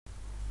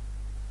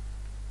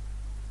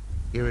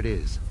Here it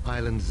is,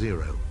 Island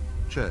Zero.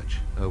 Church,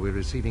 are we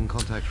receiving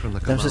contact from the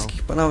Witam Cabal?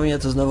 wszystkich ponownie,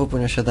 to znowu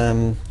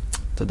posiadałem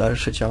to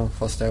dalszy ciąg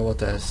Hostile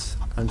Waters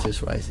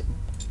Misja.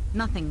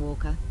 Nothing,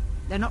 Walker.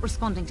 They're not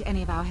responding to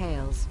any of our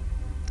hails.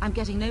 I'm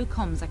getting no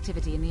comms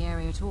activity in the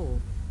area at all.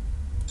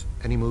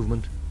 Any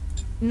movement?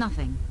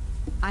 Nothing.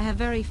 I have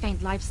very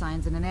faint life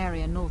signs in an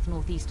area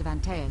north-northeast of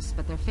Antaeus,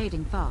 but they're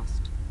fading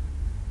fast.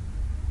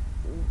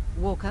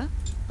 Walker?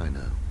 I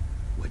know.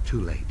 We're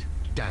too late.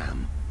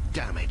 Damn.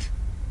 Damn it.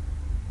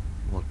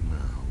 What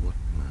now? What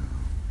now?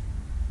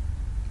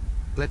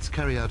 Let's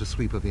carry out a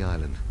sweep of the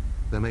island.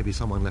 There may be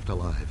someone left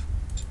alive.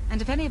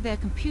 And if any of their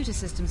computer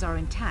systems are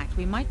intact,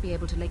 we might be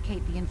able to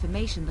locate the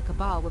information the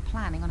Cabal were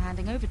planning on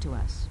handing over to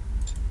us.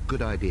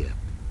 Good idea.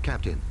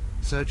 Captain,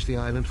 search the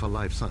island for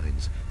life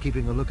signs,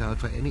 keeping a lookout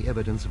for any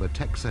evidence of a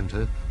tech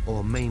center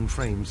or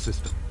mainframe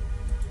system.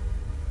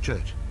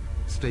 Church,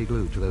 stay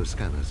glued to those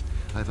scanners.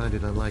 I find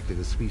it unlikely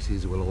the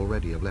species will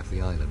already have left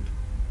the island.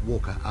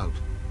 Walker out.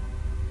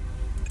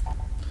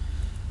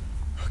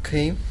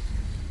 Okej.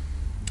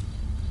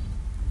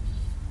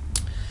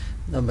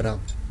 Dobra.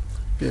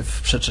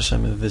 Najpierw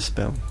przeczeszemy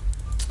wyspę.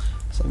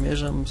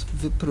 Zamierzam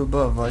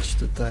wypróbować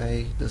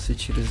tutaj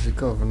dosyć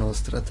ryzykowną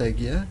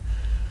strategię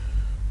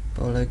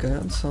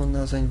polegającą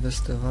na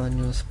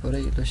zainwestowaniu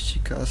sporej ilości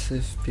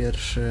kasy w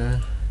pierwszy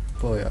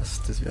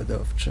pojazd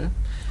zwiadowczy.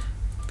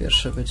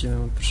 Pierwsze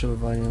będziemy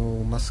potrzebowali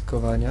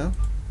maskowania.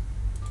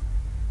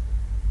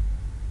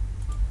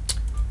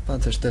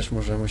 Pancerz też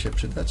może mu się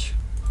przydać.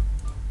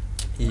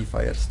 I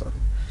Firestorm.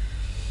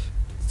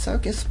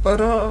 Całkiem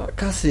sporo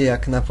kasy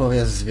jak na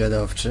pojazd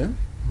zwiadowczy,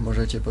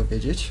 możecie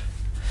powiedzieć.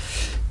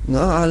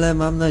 No, ale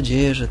mam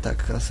nadzieję, że ta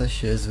kasa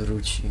się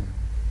zwróci.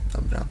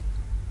 Dobra.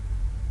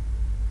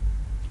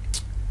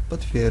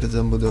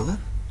 Potwierdzam budowę.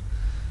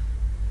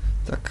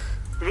 Tak.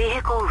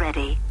 Vehicle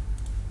ready.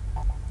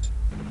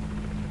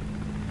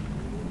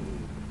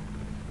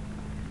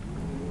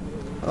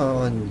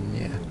 O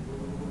nie.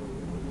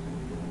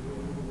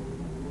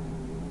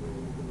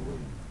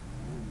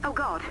 Oh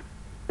God.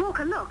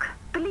 Walker, look.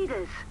 The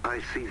leaders.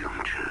 I see them,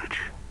 Church.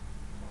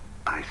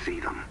 I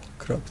see them.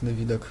 Okropny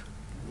widok.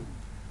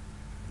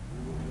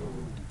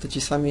 To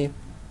ci sami,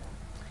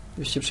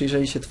 gdybyście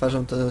przyjrzeli się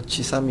twarzą, to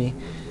ci sami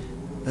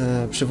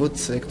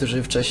przywódcy,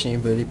 którzy wcześniej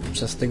byli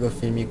podczas tego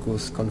filmiku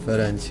z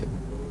konferencją.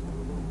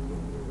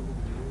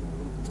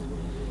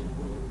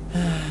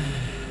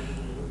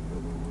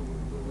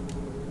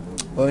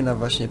 Ta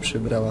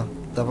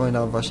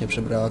wojna właśnie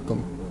przybrała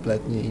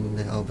kompletnie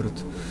inny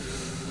obrót.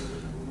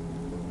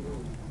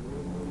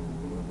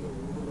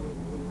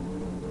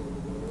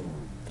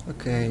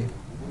 Okej.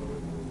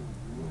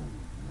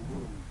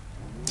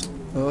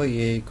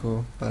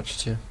 Ojejku,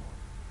 patrzcie.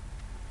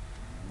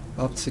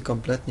 Obcy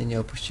kompletnie nie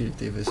opuścili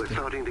tej wyspy. We're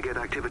starting to get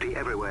activity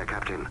everywhere,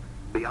 Captain.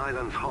 The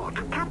island's hot.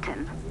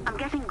 Captain, I'm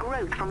getting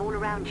growth from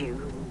all around you.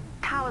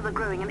 Towers are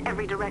growing in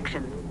every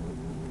direction.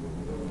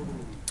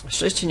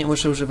 Szczęście nie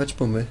muszę używać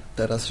pumy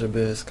teraz,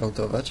 żeby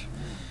skautować.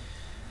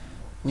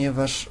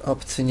 Ponieważ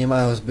obcy nie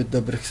mają zbyt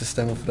dobrych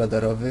systemów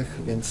radarowych,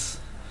 więc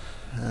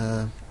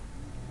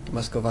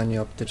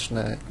maskowanie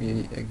optyczne,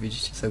 jak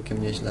widzicie,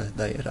 całkiem nieźle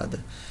daje radę.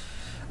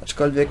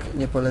 Aczkolwiek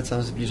nie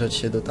polecam zbliżać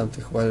się do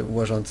tamtych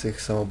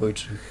łażących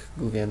samobójczych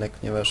główienek,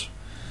 ponieważ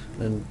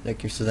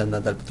jakimś cudem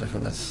nadal potrafią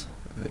nas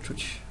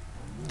wyczuć.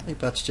 I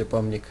patrzcie,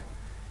 pomnik.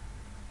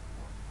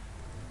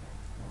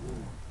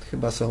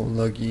 Chyba są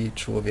nogi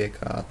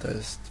człowieka, a to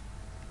jest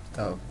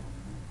ta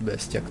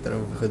bestia,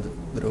 którą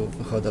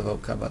wyhodował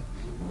Cabal.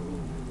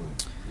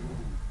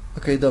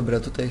 Okej, dobra,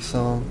 tutaj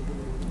są,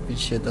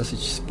 widzicie,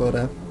 dosyć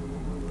spore.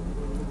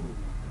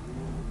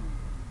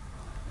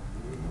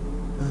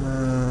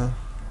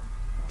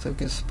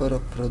 Całkiem sporo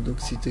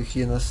produkcji tych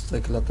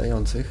jednostek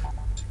latających.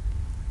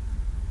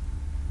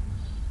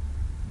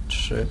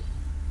 3.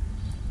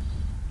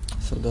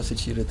 Są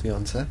dosyć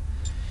irytujące.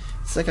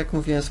 Więc tak jak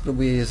mówiłem,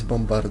 spróbuję je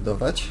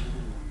zbombardować.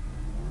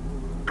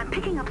 I'm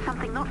picking up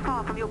something not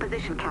far from your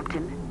position,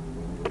 Captain.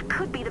 It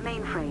could be the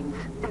mainframes.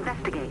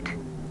 Investigate.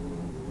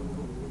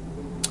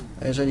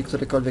 A jeżeli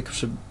którykolwiek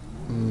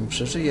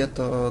przeżyje,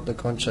 to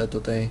dokończę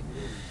tutaj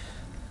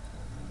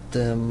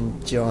tym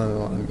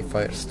działami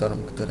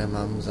Firestorm, które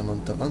mam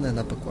zamontowane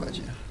na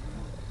pokładzie.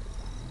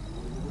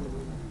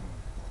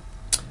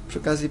 Przy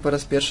okazji po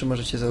raz pierwszy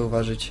możecie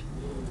zauważyć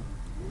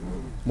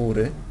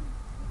mury.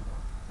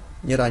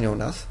 Nie ranią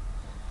nas,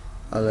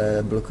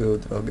 ale blokują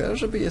drogę.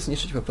 Żeby je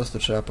zniszczyć, po prostu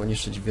trzeba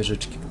poniszczyć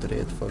wieżyczki, które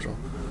je tworzą.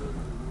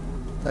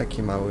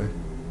 Taki mały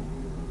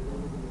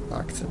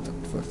akcent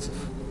od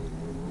twórców.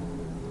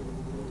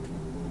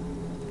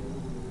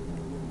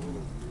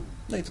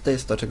 No i tutaj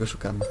jest to, czego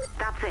szukamy.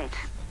 That's it.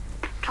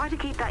 Try to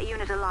keep that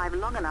unit alive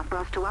long enough for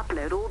us to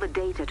upload all the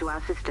data to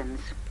our systems.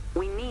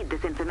 We need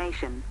this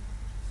information.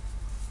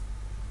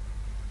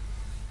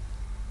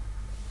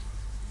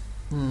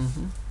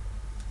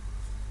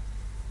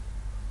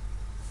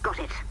 Got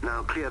it.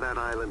 Now clear that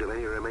island of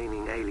any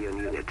remaining alien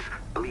units.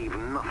 Leave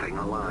nothing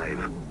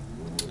alive.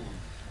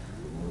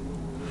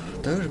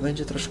 To już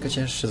będzie troszkę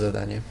cięższe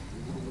zadanie.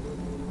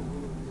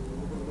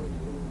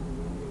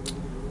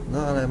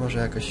 No ale może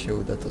jakoś się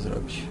uda to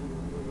zrobić.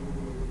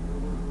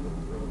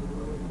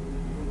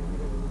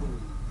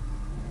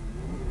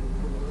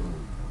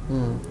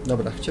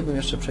 Dobra, chciałbym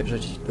jeszcze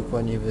przejrzeć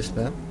dokładniej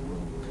wyspę.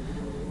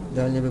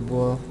 Idealnie by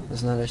było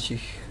znaleźć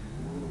ich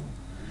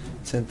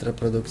centra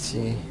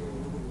produkcji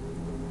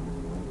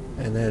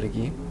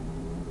energii,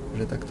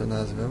 że tak to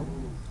nazwę.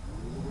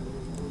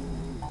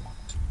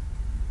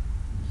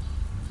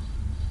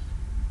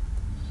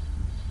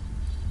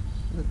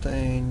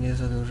 Tutaj nie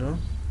za dużo.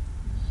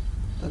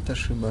 Tam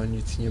też chyba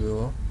nic nie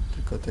było,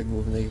 tylko te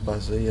główne ich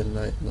bazy,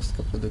 jedna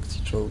jednostka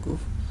produkcji czołgów.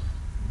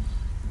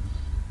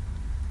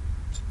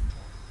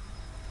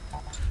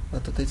 A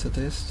tutaj co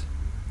to jest?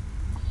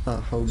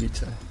 A,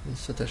 haubice,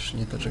 więc to też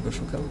nie to, czego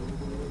szukam.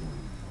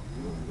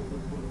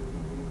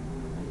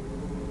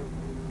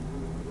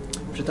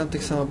 Przy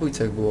tamtych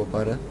samobójcach było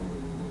parę.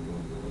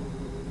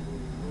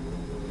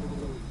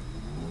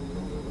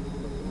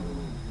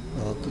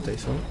 O, tutaj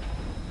są.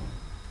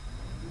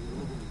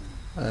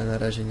 Ale na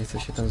razie nie chcę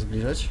się tam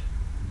zbliżać.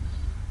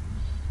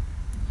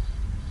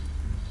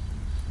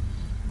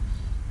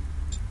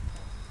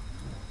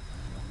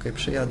 Ok,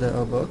 przyjadę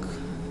obok.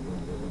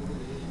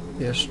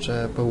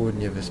 Jeszcze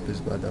południe wyspy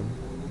zbadam.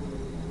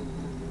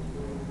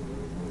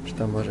 Czy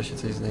tam może się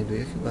coś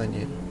znajduje? Chyba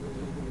nie.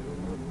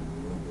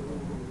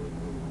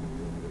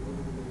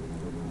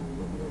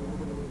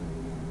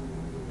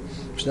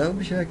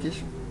 Przydałoby się jakieś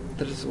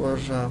też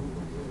złoża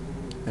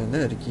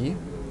energii.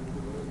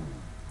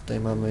 Tutaj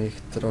mamy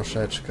ich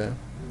troszeczkę,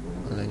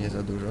 ale nie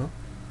za dużo.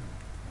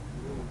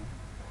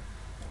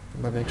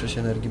 Chyba większość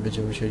energii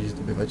będziemy musieli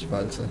zdobywać w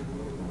walce.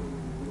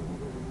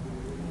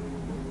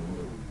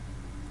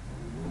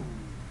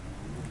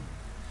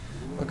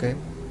 Okej,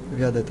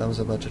 wjadę tam,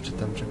 zobaczę, czy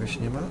tam czegoś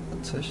nie ma.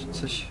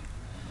 Coś...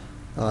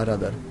 A,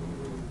 radar.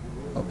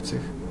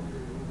 Obcych.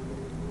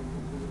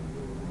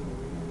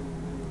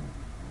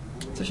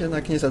 Coś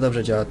jednak nie za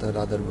dobrze działa ten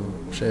radar,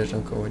 bo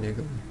przejeżdżam koło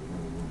niego.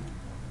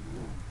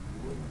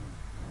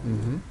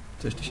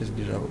 Coś tu się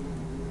zbliżało.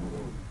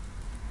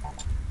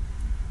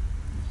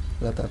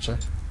 Latacze.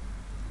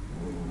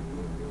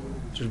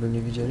 Czyżby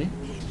mnie widzieli?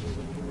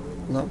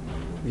 No,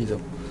 widzą.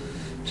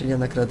 Czyli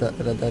jednak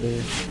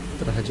radary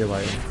trochę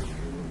działają.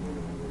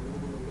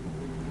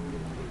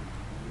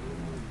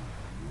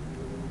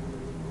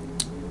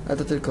 A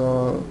to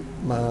tylko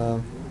ma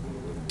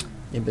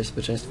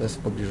niebezpieczeństwo jest w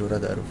pobliżu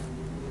radarów.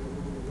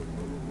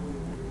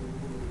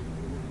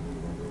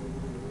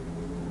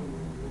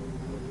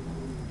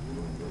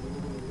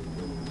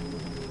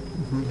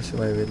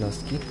 Wysyłają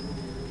jednostki.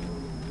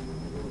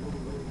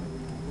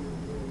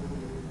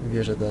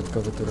 Wieże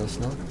dodatkowe tu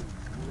rosną.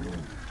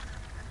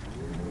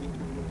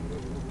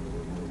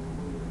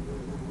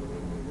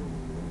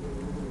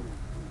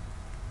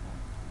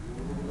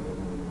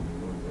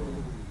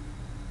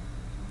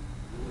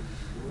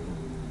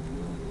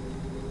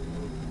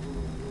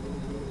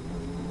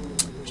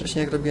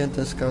 Wcześniej jak robiłem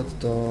ten scout,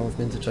 to w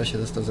międzyczasie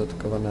został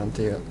zaatakowany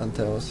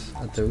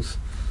Anteus.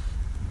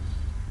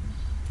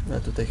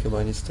 Ale tutaj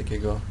chyba nic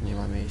takiego nie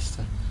ma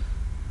miejsca.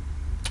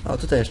 A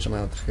tutaj jeszcze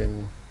mają trochę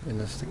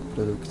jednostek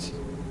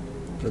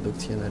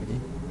produkcji energii.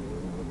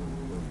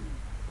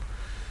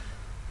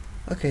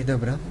 Okej,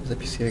 dobra,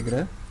 zapisuję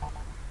grę.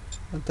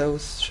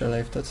 Anteus,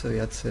 strzelaj w to, co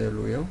ja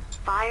celuję.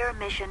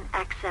 Fire mission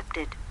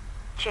accepted.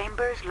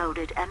 Chambers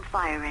loaded and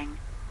firing.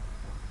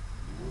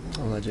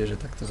 Mam nadzieję, że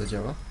tak to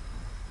zadziała.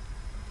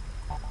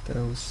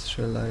 Anteus,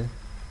 strzelaj.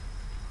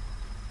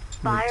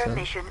 Fire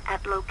mission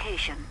at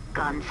location.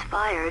 Guns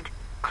fired.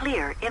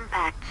 Clear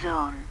impact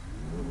zone.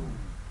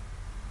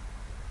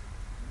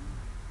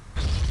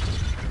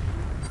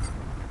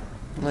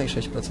 No i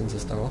 6%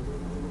 zostało.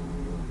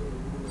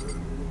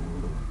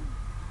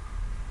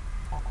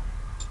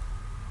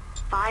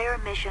 Fire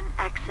mission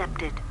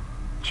accepted.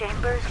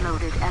 Chambers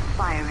loaded and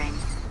firing.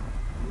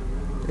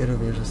 I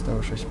również zostało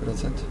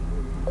 6%.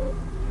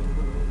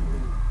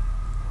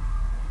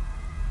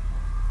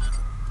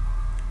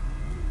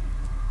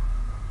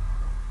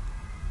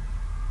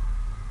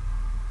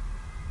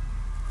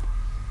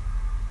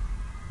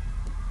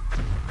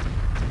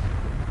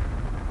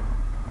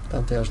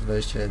 Tamte aż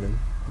 21.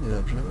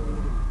 Niedobrze.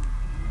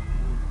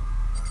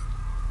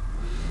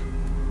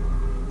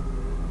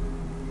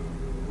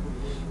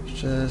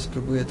 Jeszcze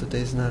spróbuję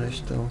tutaj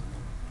znaleźć tą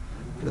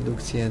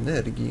produkcję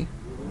energii.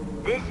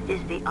 This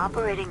is the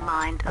operating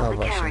mind of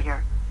the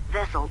carrier.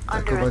 Vessel Tak,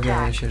 under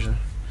obawiałem attack. się, że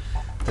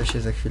to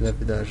się za chwilę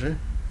wydarzy.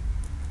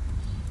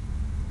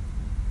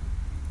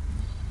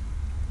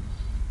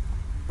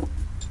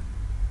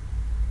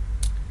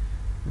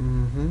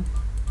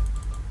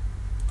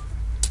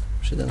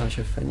 Przyda nam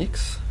się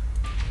Feniks.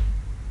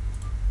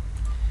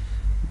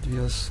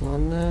 2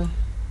 osłony.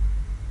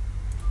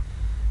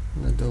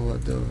 Na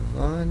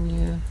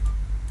doładowanie.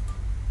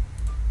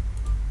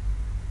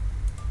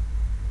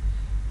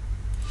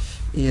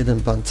 I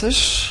 1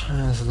 pancerz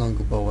z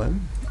longbowem.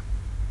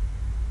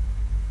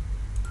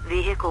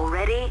 Vehicle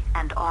ready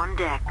and on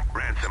deck.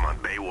 Ransom on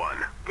Bay 1.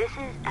 This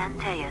is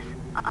Antaeus.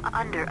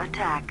 Under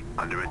attack.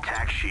 Under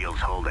attack,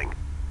 shields holding.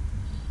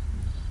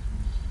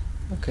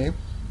 Okej.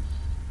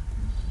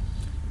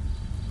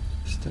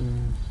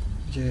 jestem...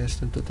 Gdzie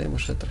jestem? Tutaj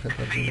muszę trochę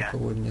bardziej na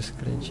południe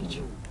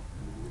skręcić.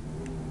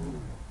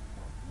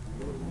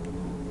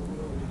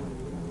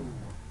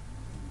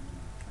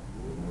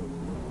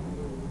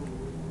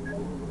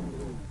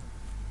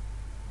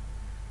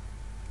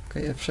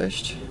 Okej,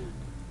 F6.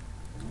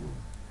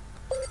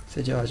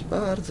 Chcę działać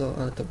bardzo,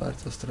 ale to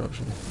bardzo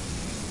ostrożnie.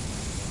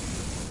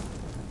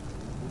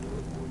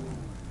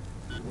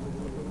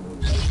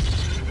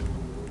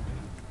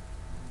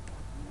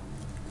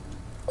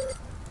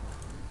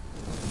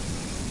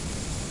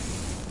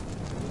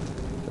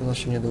 Z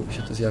pewnością niedługo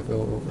się tu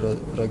zjawią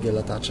wrogie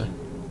latacze.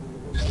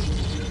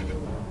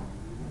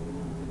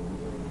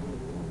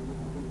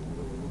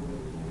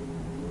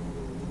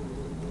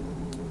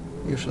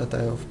 Już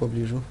latają w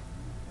pobliżu.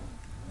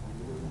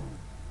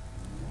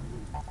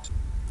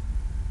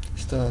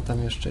 To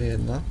tam jeszcze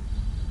jedna.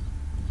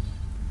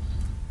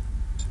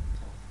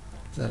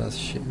 Zaraz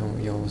się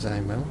ją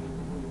zajmę.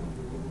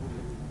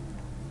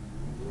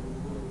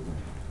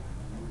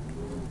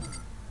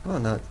 O,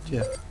 nawet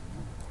dwie.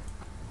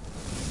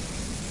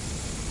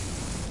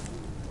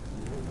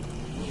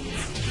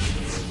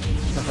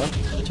 Aha,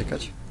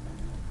 uciekać.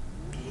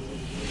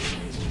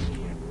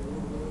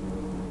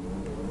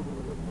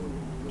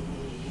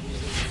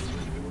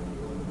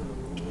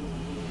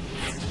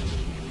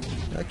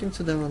 Jakim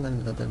cudem one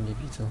nadal nie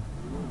widzą?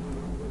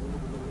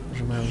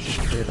 Że mają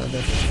tutaj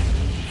radar?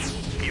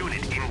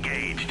 Unit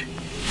engaged.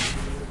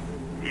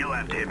 You'll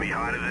have to hit me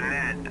harder than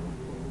that.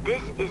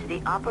 This is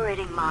the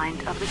operating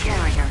mind of the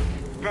carrier.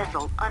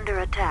 Vessel under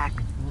attack.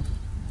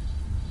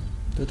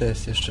 Tutaj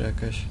jest jeszcze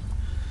jakaś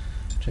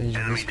część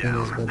Enemy wyspy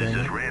down. This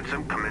niezbadana. is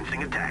Ransom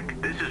commencing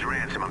attack. This is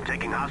Ransom. I'm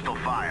taking hostile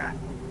fire.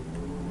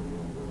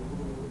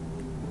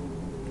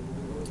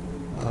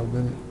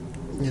 Abym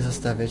nie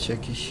zostawiać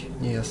jakichś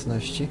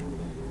niejasności.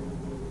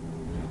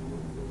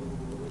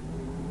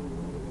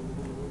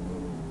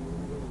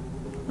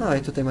 No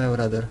i tutaj mają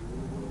radar.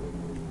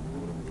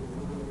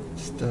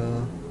 To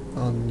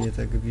on mnie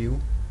tak bił.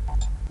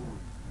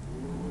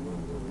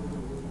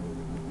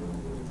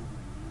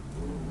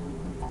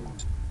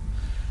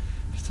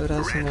 Co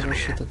raz możesz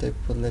się tutaj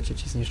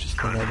podlecieć i zniszczyć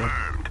ten radar.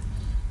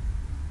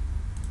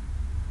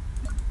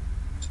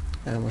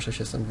 Ja muszę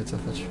się stąd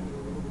wycofać.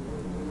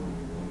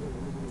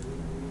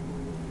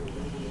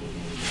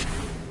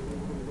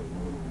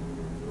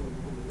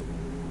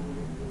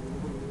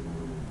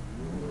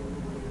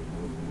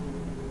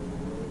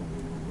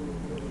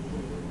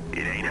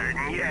 It ain't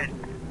hurting yet.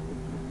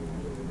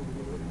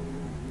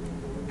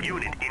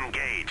 Unit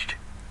engaged.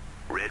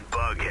 Red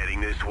bug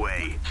heading this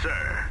way,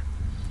 sir.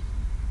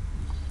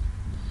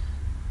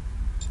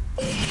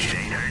 It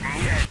ain't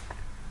hurting yet.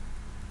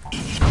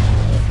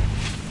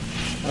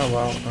 O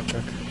wow, o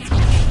tak.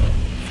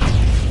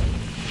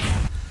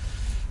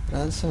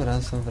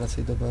 Ransom,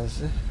 wracaj do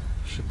bazy.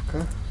 Szybko.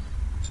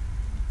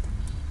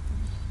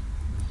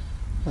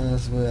 A,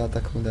 zły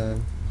atak mu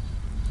dałem.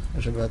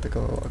 Żeby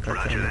atakował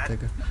akakami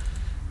tego.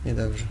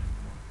 Niedobrze.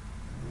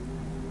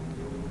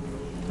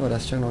 Dobra,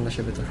 ściągnął na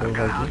siebie trochę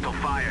uwagi.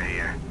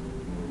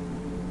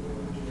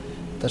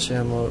 To czy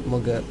ja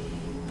mogę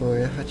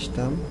pojechać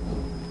tam?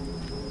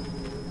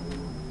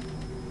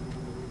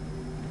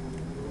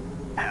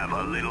 Have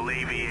a little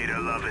aviator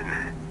loving.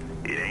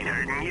 It ain't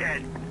hurting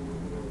yet.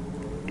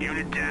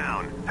 Unit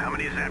down. How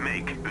many does that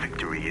make?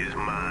 Victory is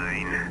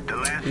mine. The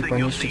last I thing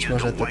you'll see poniszczyć is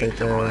może the tutaj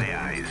whites of te my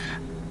eyes.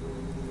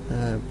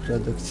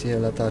 produkcję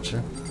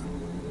lataczy.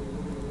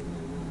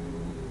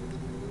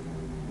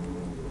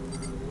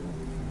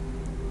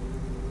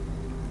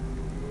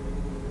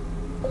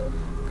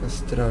 Tylko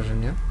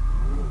ostrożnie.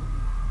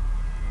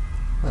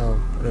 O,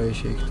 roi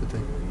się ich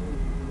tutaj.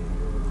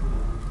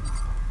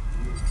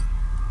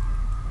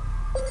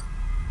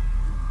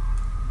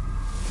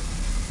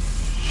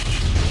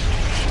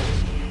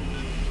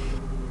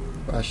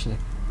 Właśnie.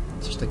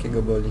 Coś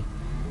takiego boli.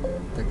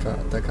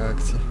 Taka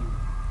akcja.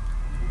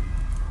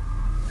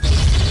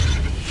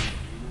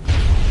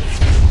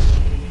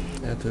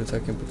 Ja tu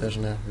całkiem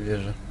potężne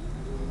wieże.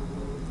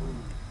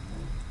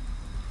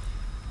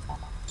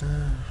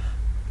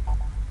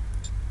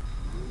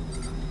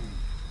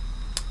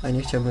 A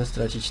nie chciałbym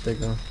stracić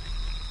tego.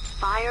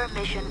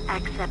 Fire mission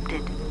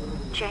accepted.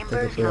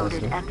 Chambers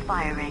loaded and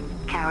firing.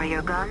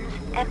 Carrier guns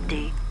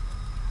empty.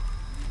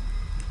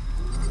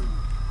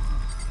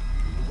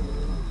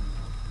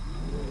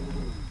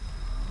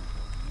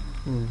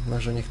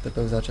 Może niech te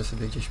pełzacze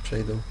sobie gdzieś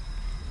przejdą.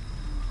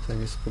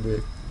 Zanim spróbuję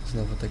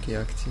znowu takiej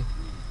akcji.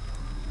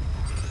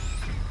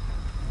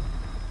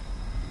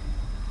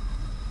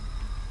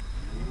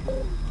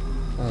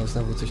 O,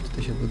 znowu coś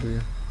tutaj się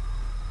buduje.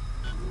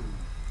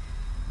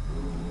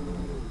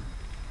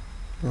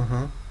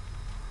 Aha.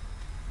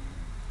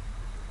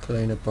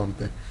 Kolejne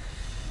pompy.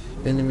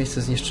 W jednym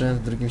miejscu zniszczyłem,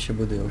 w drugim się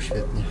budują.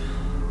 Świetnie.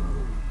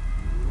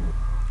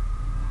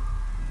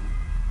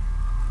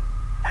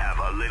 Have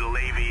a little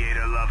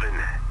aviator loving.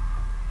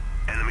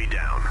 Enemy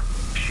down.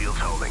 Shields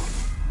holding.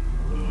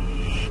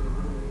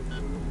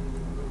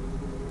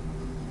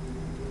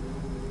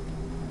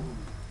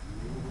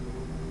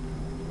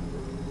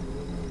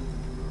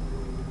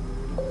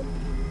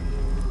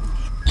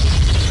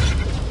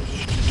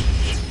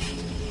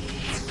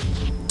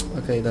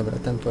 Okej, dobra,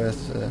 ten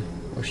pojazd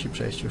musi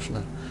przejść już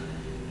na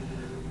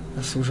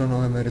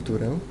zasłużoną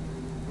emeryturę.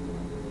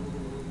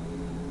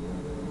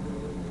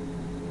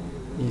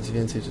 Nic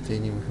więcej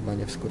tutaj nim chyba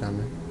nie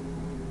wskuramy.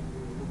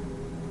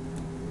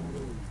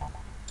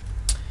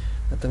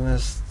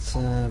 Natomiast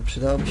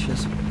przydałoby się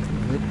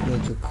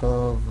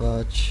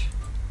wyprodukować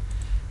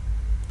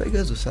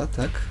Pegasusa,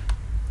 tak?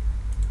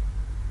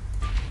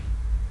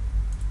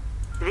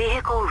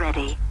 Vehicle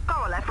ready.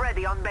 Korolev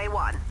ready on bay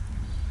 1.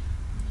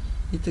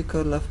 I ty,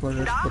 Korlaw,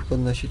 możesz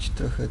podnosić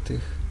trochę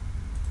tych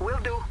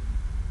Will do.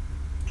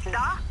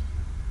 Da?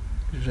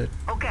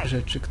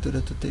 rzeczy,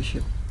 które tutaj się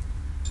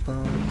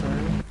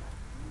pamiętają.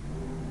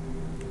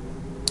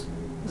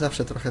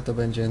 Zawsze trochę to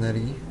będzie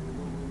energii.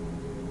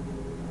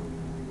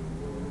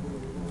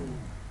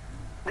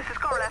 This is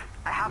Korolev.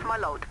 I have my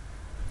load.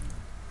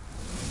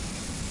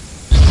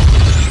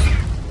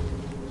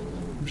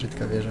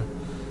 Brzydka wieża.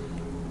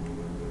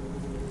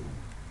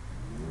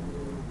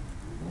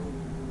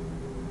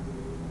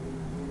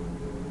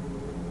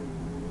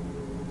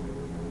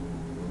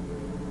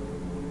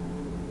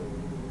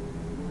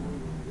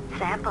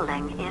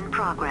 Sampling in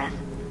progress.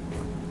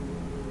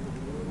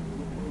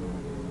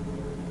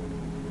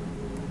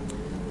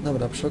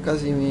 Dobra, przy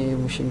okazji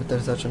musimy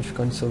też zacząć w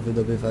końcu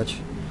wydobywać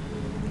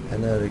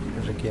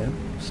energię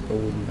z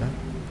południa.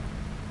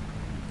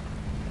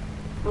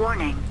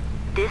 Warning.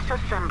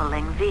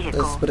 Disassembling To vehicle.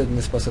 jest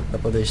sprytny sposób na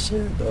podejście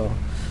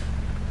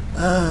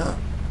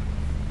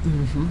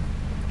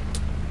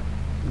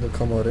do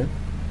komory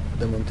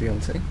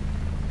demontującej.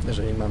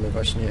 Jeżeli mamy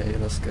właśnie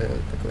jednostkę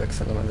taką jak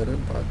salamander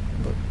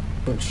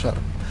bądź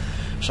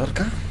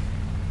szarka.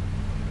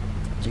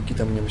 Dzięki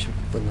temu nie musimy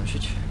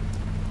podnosić.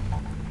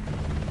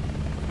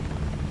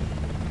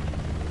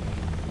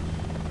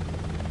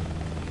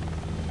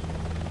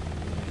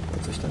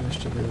 To coś tam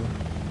jeszcze było.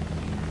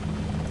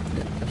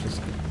 Nie, to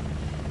wszystko.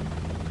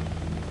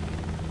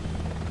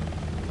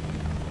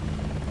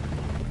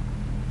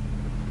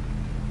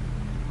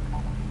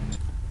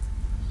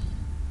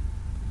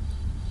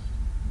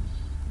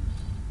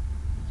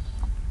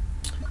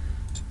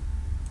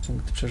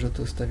 Punkt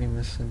przerzutu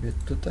ustawimy sobie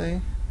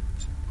tutaj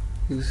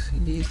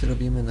i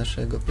zrobimy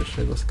naszego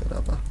pierwszego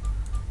skaraba.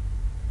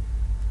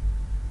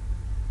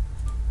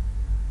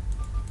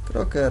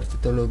 Kroker, ty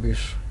to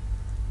lubisz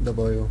do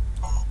boju.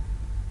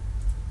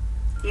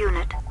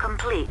 Unit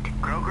complete.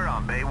 Kroger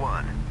on bay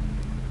 1.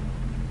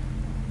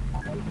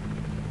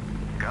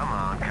 Come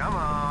on, come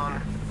on.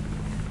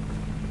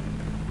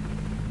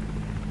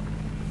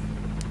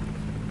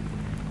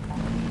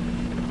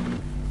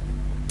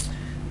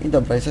 I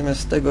dobra, i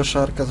zamiast tego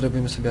szarka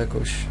zrobimy sobie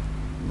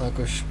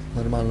jakąś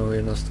normalną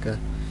jednostkę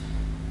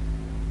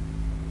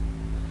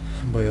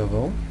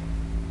bojową.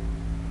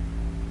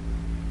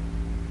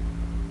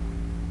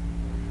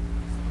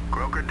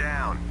 Kroger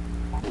down.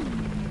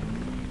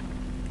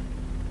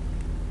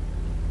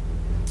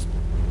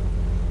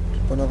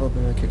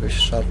 Proponowałbym jakiegoś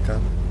szarka.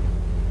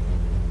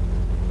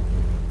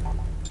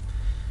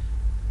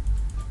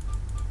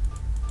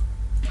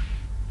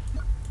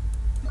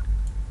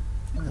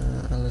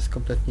 Ale z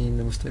kompletnie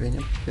innym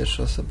ustawieniem. Po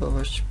pierwsze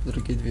osobowość, po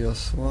drugie 2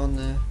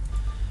 osłony,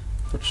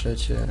 po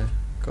trzecie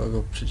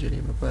kogo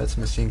przydzielimy?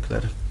 Powiedzmy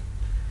Sinclair.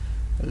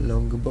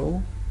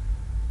 Longbow.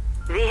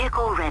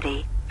 Vehicle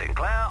ready.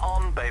 Sinclair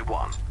on bay 1.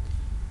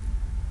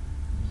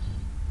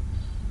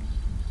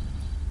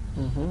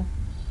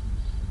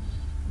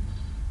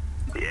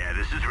 Yeah,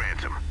 this is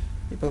Ransom.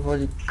 I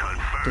powoli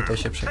Confirmed. tutaj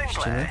się Sinclair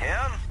przemieścimy.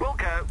 here.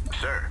 Wilco,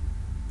 sir.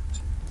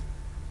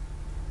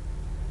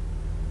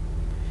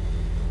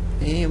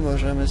 I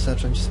możemy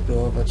zacząć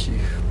spróbować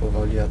ich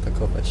powoli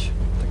atakować,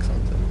 tak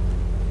sądzę.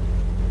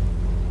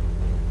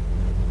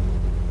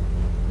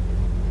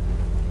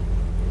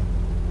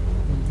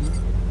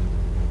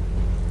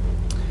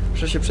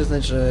 Muszę się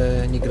przyznać, że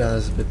nie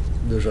grałem zbyt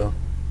dużo.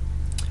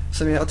 W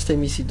sumie od tej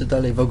misji do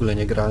dalej w ogóle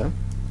nie grałem.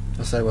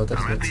 Hostile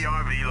Waters, I'm at więc the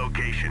RV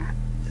location.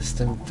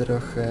 jestem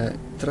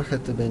trochę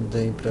tu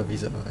będę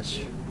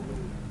improwizować.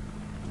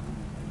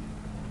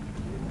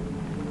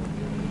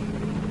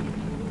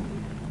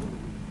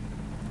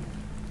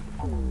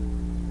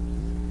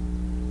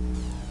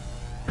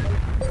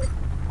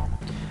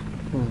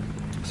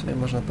 W sumie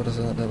można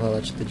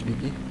porozdawać te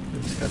dźwigi,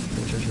 więc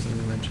każdy musiał się z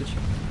nimi męczyć.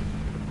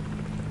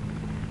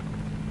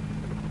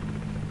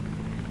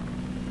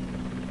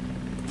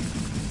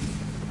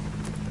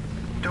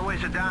 Don't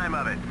waste a dime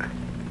of it.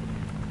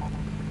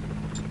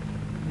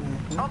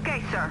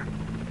 Okay, sir.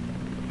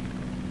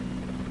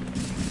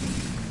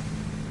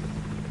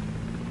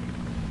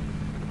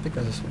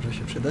 Pegasus może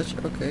się przydać,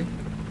 okej.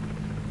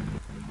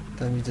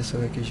 Tam widzę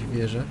są jakieś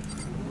wieże.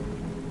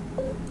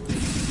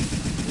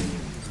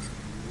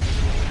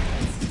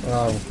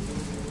 Wow.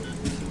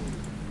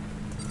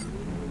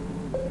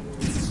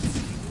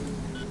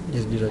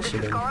 Nie zbliżać się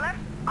do nich. Korolev,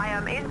 I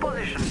am in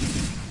position.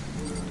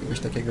 Czegoś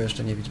takiego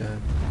jeszcze nie widziałem.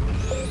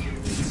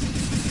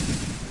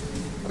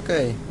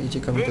 Okej,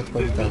 idzie komitet This is the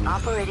powitalny.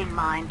 operating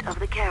mind of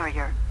the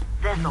carrier.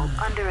 Vessel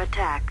under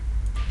attack.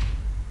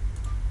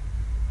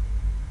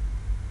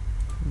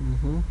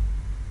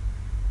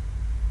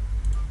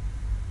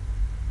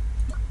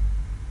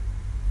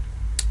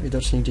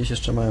 Widocznie gdzieś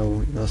jeszcze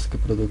mają jednostkę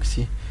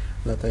produkcji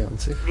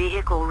latających.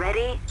 Vehicle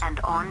ready and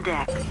on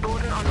deck.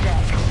 Borden on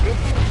deck. This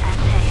is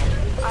Antaeus.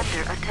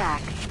 Under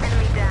attack.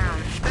 Enemy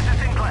down. This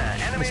is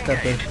Sinclair. Enemy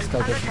engaged.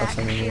 Skalper Attack.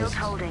 wcale nie jest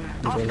Shield holding.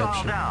 dużo Hostile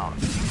lepszy. down.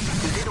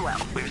 You did well.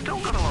 We've still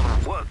got a lot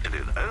of work to do,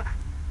 though.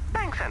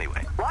 Thanks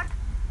anyway. What?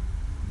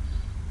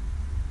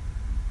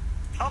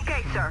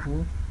 Okay, sir.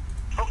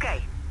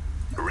 Okay.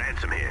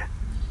 Ransom here.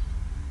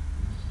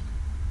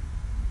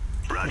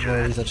 Roger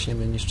Powoli that.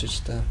 zaczniemy niszczyć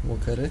te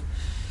walkery.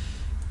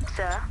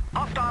 Sir?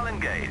 Hostile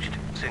engaged.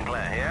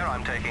 Sinclair here.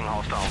 I'm taking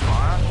hostile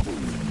fire.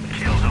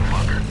 Kill the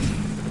fucker.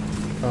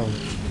 O,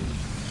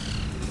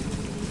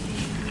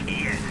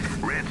 Yes.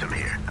 Ransom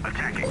here.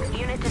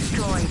 Attacking. Unit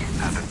destroyed.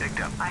 Haven't picked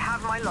up. I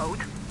have my load.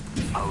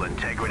 Hull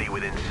integrity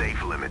within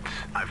safe limits.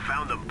 I've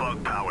found the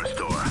bug power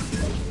store.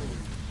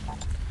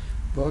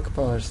 Bog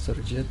Power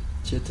Store,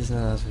 gdzie ty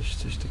znalazłeś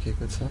coś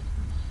takiego, co?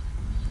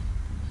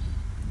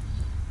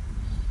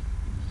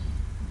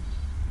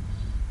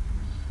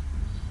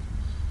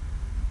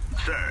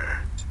 Sir.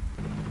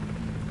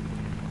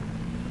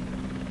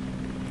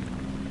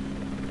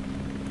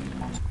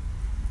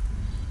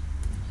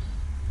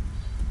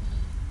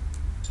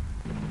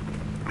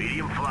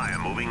 Medium flyer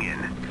moving in.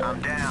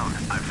 I'm down.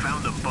 I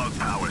found the bug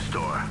power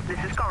store. This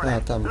is A,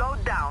 Scarlet. tam.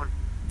 Load down.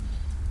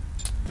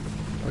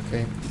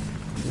 Okej.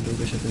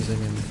 Niedługo się tym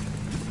zajmiemy.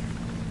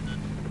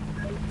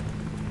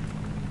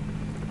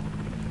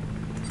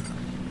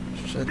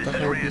 Jeszcze ta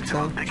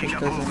chałbica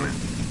przeszkadza mi.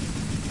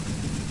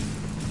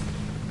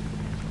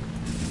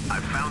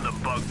 I found the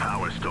bug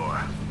power store.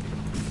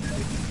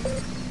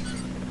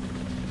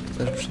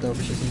 Też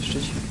przydałoby się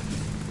zniszczyć.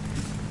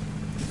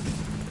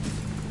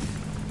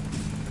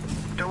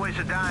 Don't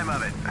waste a dime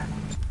of it.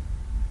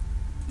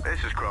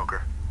 This is Croker.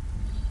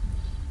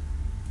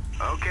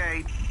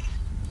 Okay.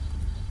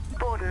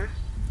 Borden.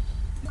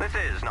 This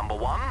is number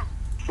one.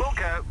 We'll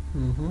go.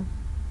 Mhm.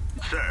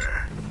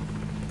 Sir.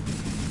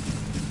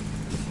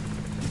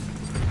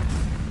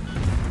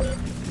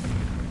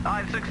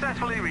 I've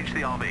successfully reached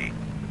the RV.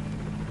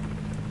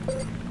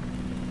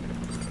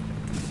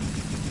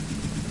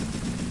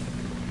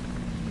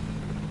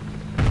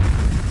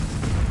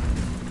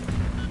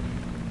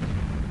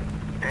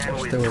 And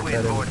with Still twin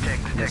better. vortex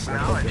Yes,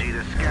 technology,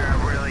 the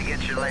Scarab really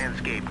gets your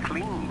landscape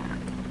clean.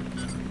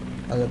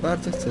 Ale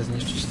bardzo chcę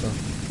zniszczyć to.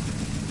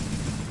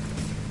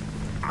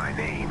 My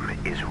name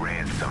is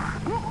Ransom.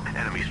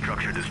 Enemy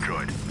structure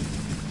destroyed.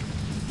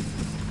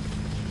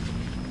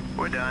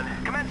 We're done.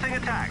 Commencing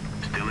attack.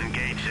 Still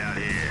engaged out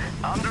here.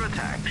 Under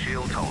attack.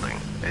 Shields holding.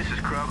 This is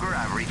Croker.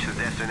 I've reached the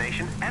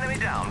destination. Enemy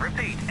down.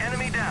 Repeat.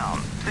 Enemy down.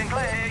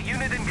 Sinclair here.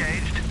 Unit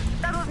engaged.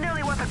 That was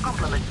nearly worth a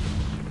compliment.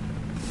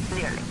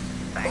 Nearly.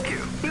 Thank you.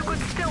 You could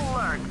still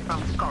learn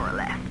from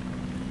Scarlet.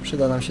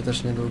 Przyda nam się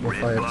też niedługo Red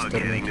Fire bug Storm.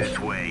 heading jakiś. this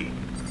way.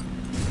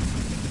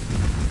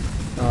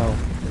 O,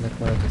 jednak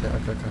mają tutaj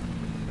AKK.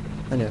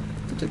 A nie,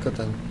 to tylko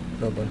ten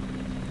robot.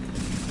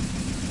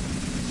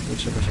 Nie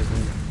trzeba się z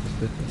nim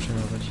zbytnio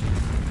przejmować.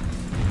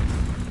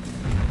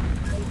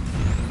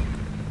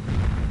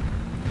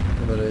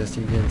 Chyba, że jest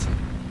ich więcej.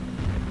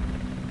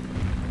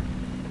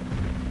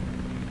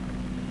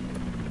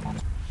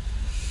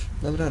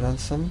 Dobra,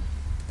 Ransom.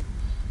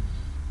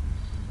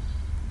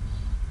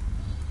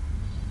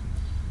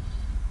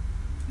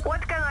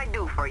 What can I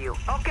do for you?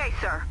 Okay,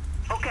 sir.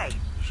 Okay.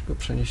 Muszę go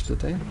przenieść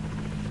tutaj.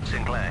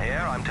 Sinclair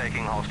here. I'm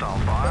taking hostile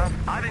fire.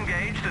 I've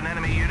engaged an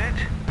enemy unit.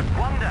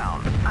 One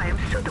down. I am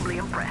suitably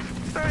impressed.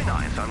 Very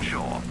nice, I'm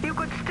sure. You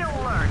could still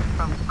learn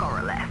from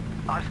Scarlet.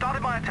 I've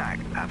started my attack.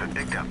 Haven't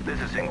picked up. This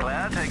is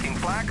Sinclair taking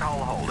flak,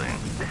 hull holding.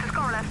 This is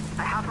Scarlet.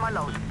 I have my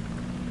load.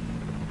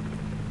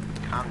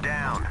 I'm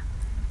down.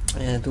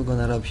 Długo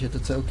narobi się to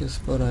całkiem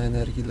sporo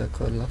energii dla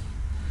Korlów.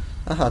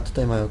 Aha,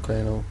 tutaj mają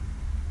kolejną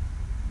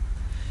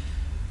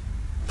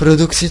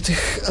produkcję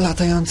tych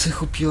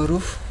latających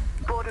upiorów.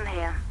 Borden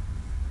here.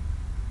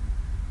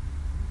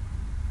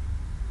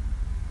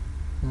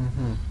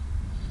 Mhm.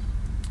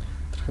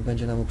 Trochę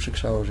będzie nam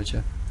uprzykrzało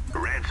życie.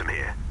 Ransom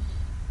here.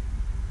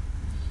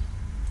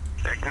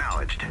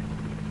 Acknowledged.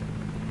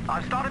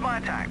 I've started my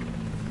attack.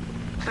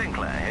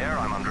 Sinclair here.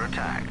 I'm under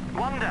attack.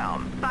 One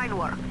down. Fine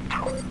work.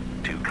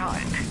 Too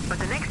kind. But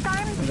the next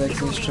time, Może jak it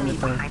will be zniszczymy me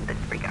to... behind the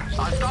trigger.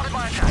 I've started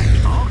my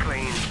attack. All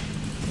clean.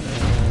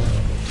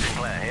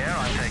 Sinclair here.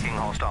 I'm taking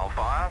hostile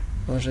fire.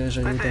 Może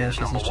jeżeli uda nam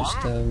się zniszczyć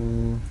te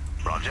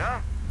Roger.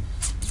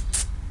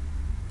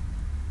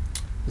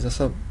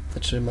 zasoby,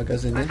 czy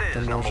magazyny,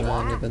 to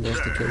może nie będą aż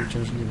takie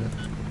uciążliwe.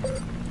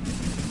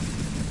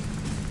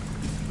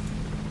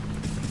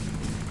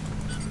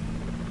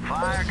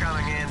 Fire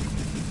coming in.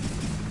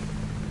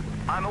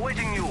 I'm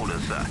awaiting new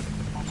orders, sir.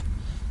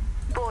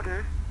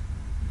 Borden.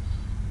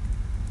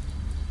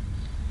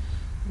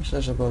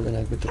 Myślę, że Bolden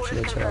jakby tu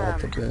przyleciało,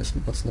 to by jest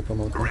mocno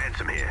pomogło.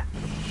 Ransom here.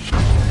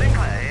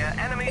 Sinclair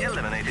here. Enemy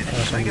eliminated. A,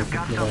 Think że I've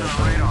got nie something on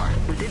wypływają. radar.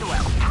 You did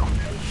well.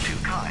 Too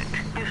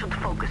kind. You should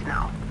focus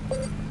now.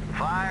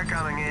 Fire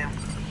coming in.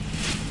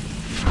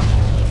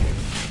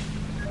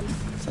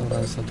 Sam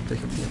Ransom tutaj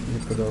chyba nie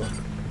podoba.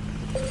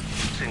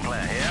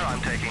 Sinclair here.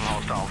 I'm taking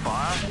hostile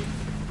fire.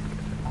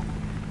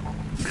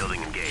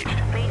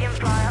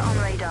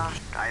 radar.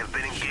 I have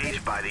been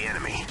engaged by the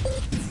enemy.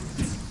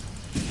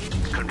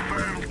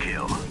 Confirmed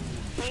kill.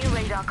 New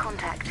radar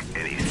contact.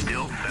 And he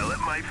still fell at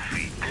my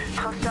feet.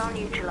 Hostile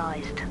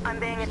neutralized. I'm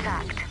being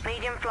attacked.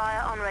 Medium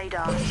flyer on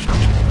radar.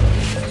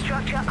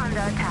 Structure under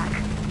attack.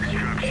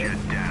 Structure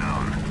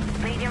down.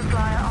 Medium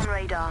flyer on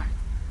radar.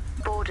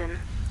 Borden.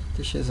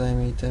 Ty się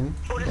zajmij tym.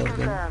 Orders Borden.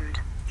 confirmed.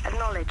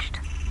 Acknowledged.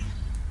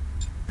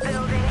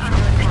 Building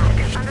under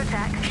attack. Under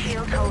attack.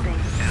 Shields holding.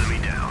 Enemy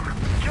down.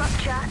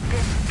 Structure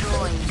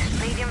destroyed.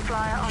 Medium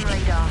flyer on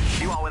radar.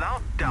 You are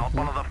without doubt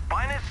one of the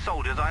finest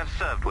soldiers I have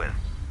served with.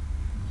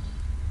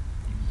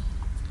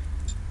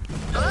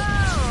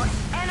 Oh!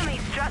 Enemy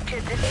structure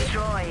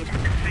destroyed.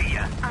 See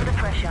ya. Under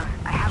pressure.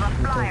 I have a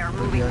flyer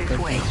moving this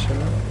way.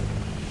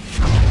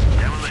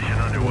 Demolition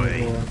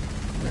underway.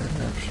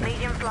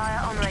 Medium flyer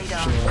on radar.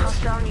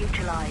 Hostile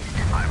neutralized.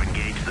 I've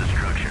engaged the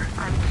structure.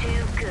 I'm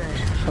too good.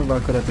 Chyba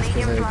akurat jest to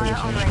Medium zajęte flyer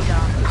on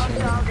radar.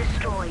 Hostile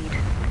destroyed.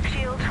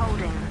 Shields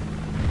holding.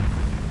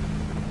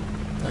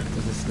 Tak,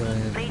 to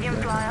zdecydowanie. Medium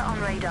flyer on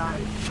radar.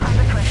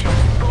 Under pressure.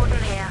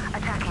 Borden here.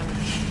 Attacking.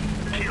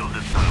 Killed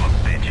the son of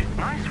a bitch.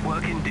 Nice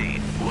work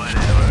indeed.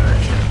 Whatever.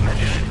 Just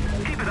mention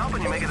it. Keep it up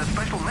and you make it a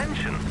special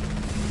mention.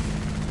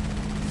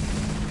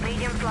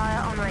 Medium flyer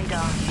on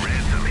radar.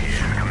 Ransom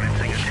here,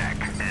 commencing attack.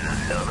 And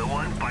another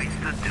one bites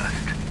the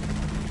dust.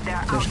 They're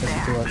out Ciężka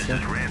there. This sytuacja.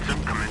 is Ransom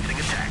commencing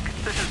attack.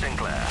 This is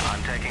Sinclair.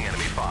 I'm taking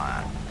enemy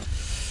fire.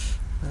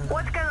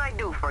 What can I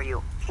do for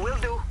you? Will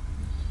do.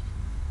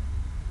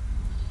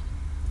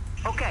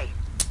 Okay.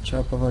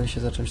 Trzeba powoli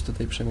się zacząć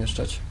tutaj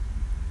przemieszczać.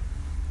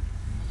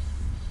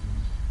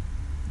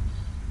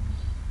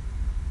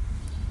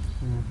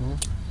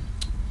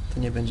 To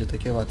nie będzie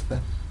takie łatwe.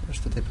 Już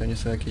tutaj pewnie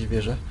są jakieś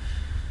wieże.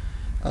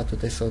 A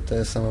tutaj są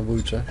te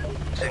samobójcze.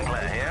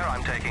 Sinclair here.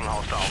 I'm taking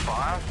hostile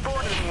fire.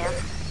 Borden here.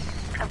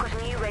 I've got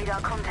a new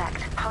radar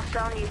contact.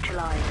 Hostile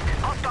neutralized.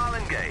 Hostile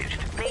engaged.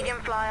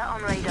 Medium flyer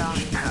on radar.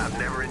 I've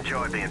never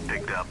enjoyed being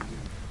picked up.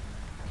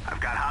 I've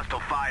got hostile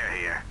fire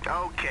here.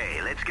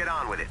 Okay, let's get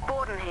on with it.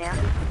 Borden here.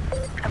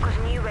 I've got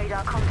a new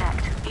radar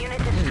contact. Unit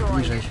destroyed.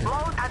 Bliżej się.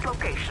 Load at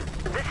location.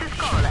 This is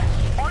Corlett.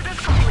 Orders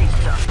complete,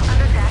 sir.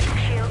 Under attack.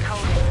 Shields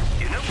holding.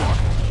 You know what?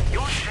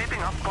 You're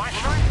shaping up quite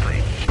nicely.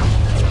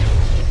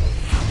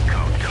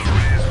 Come to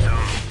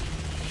ransom.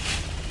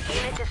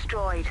 Unit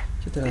destroyed.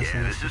 Gdzie teraz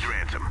Yeah, jest? this is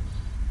ransom.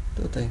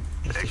 Tutaj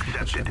jesteśmy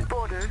potrzebni.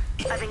 Borden,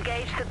 I've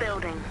engaged the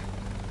building.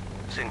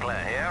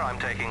 Sinclair here. I'm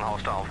taking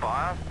hostile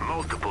fire.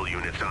 Multiple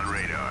units on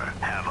radar.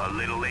 Have a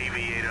little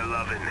aviator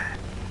loving.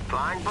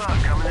 Flying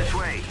bug coming this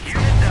way.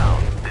 Unit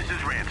down. This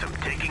is ransom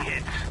taking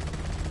hits.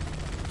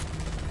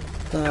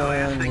 The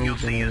last thing nie you'll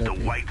idzie see is the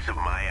najlepiej. whites of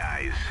my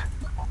eyes.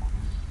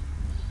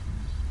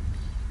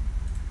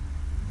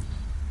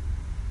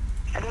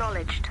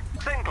 Acknowledged.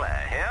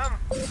 Sinclair here.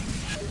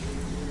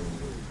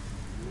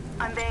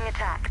 I'm being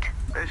attacked.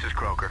 This is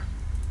Croker.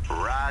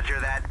 Roger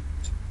that.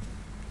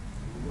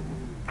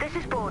 This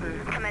is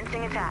Borden,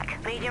 commencing attack.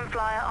 Medium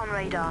flyer on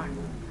radar.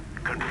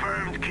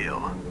 Confirmed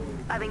kill.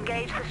 I've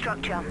engaged the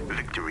structure.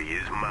 Victory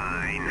is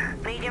mine.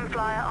 Medium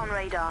flyer on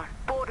radar.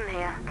 Borden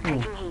here,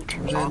 taking heat.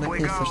 Może jednak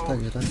nie jest aż tak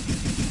źle.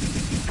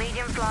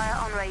 Medium flyer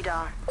on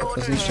radar. Po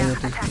Borden zniszczeniu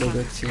here, tych attacking.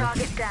 produkcji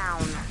Target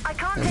down. I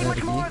can't take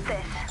much more of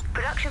this.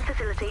 Production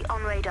facility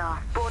on radar.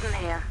 Borden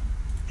here.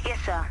 Yes,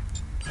 sir.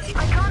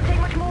 I can't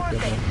take much more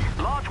of this.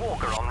 Large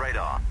walker on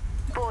radar.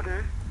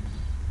 Borden.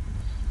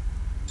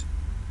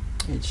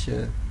 Idź się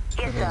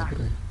Yes, sir.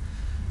 rozbrój.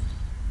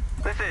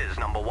 This is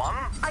number one.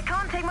 I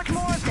can't take much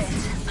more of this.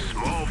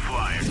 Small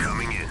flyer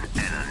coming in,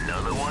 and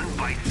another one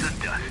bites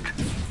the dust.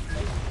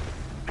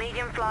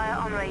 Medium flyer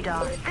on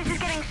radar. This is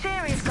getting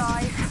serious,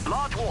 guys.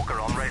 Large walker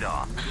on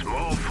radar.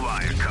 Small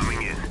flyer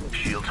coming in.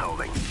 Shields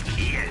holding.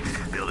 Yes.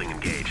 Building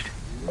engaged.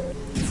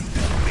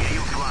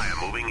 Medium flyer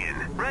moving in.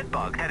 Red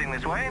bug heading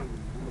this way.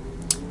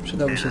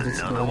 Przydałby się And another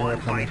zdecydowanie one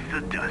Warhammer, bites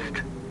the dust.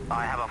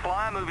 I have a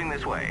flyer moving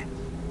this way.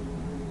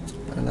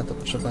 ale na to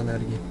potrzeba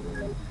energii.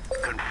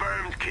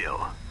 Confirmed kill.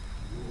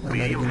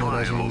 Energii na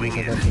razie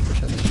nie za bardzo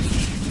posiadam.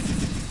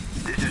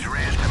 This is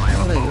ransom. I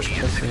have Ale a już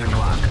bogey at 6 pracujemy.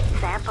 o'clock.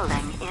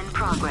 Sampling in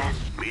progress.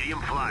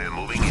 Medium flyer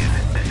moving in.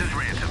 This is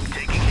ransom.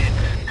 Taking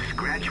hits.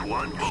 Scratch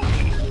one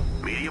bogey.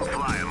 Medium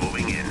flyer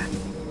moving in.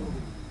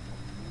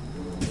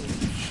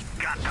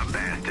 Got the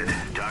bastard.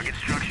 Target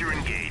structure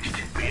engaged.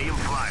 Medium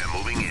flyer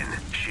moving in.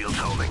 Shields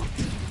holding.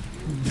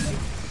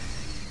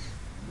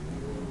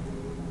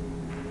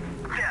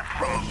 Death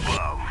from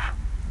above.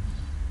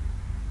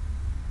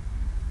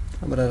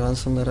 Dobra,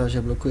 Ransom na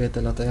razie blokuje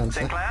te latające.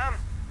 Sinclair?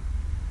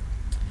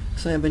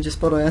 W sumie będzie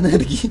sporo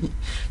energii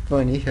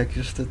po nich, jak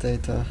już tutaj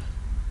to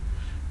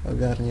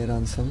ogarnie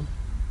Ransom.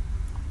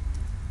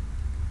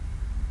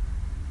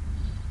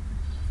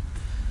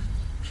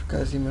 Przy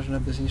okazji można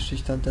by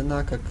zniszczyć tamten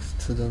nakak,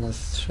 co do nas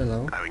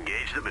strzelał. I've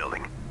engaged the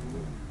building.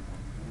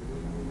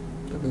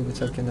 To byłby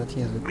całkiem nawet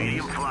niezły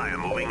Medium pomysł. flyer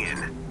moving in.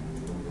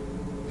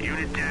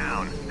 Unit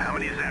down. How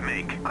many does that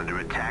make? Under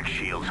attack,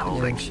 shields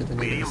holding. się do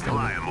niego Medium dostanę.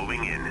 flyer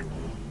moving in.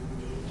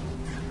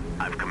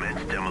 I've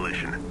commenced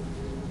demolition.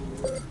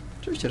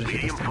 Oczywiście, że się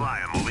Medium dostanie.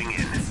 flyer moving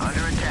in.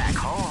 Under attack.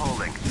 Hull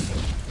holding.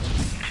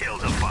 Kill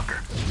the fucker.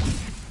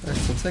 A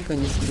chcącego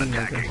nic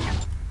innego. Attacking.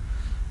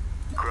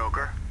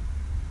 Croaker.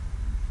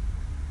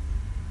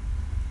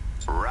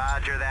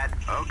 Roger that.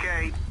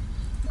 Okay.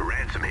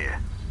 Ransom here.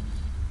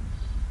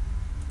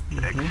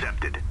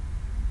 Accepted.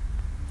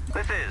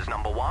 This is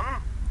number one.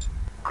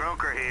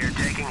 Croaker here,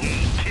 taking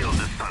heat. Kill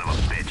this son of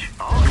a bitch.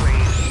 All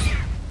clean.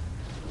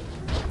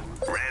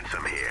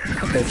 Ransom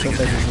here. Okej, przy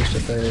okazji zniszczę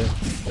te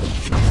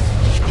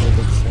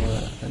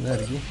produkcję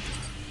energii.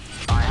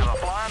 I have a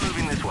flyer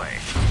moving this way.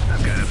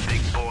 I've got a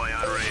big boy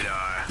on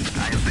radar.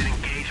 I have been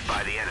engaged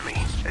by the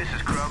enemy. This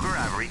is Kroger.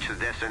 I've reached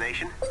the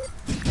destination.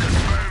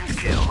 Confirmed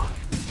kill.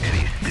 And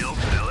he still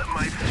fell at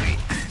my feet.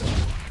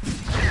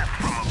 Death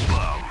from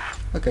above.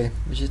 Okej,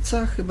 wiecie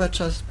co? Chyba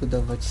czas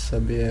zbudować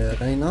sobie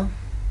Rhino.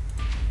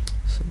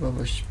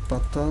 Osobowość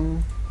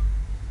Patton.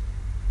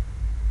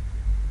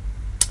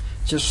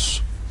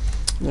 Chociaż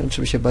nie wiem,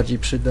 czy by się bardziej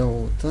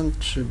przydał ten,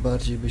 czy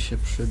bardziej by się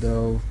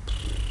przydał...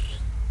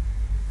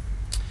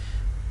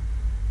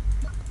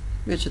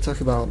 Wiecie co?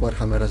 Chyba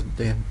Warhammera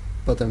zbuduję.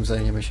 Potem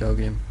zajmiemy się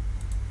ogniem.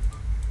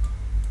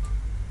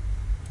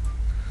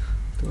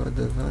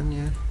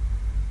 Doładowanie.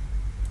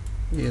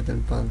 I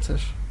jeden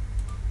pancerz.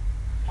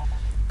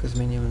 Tylko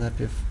zmienimy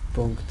najpierw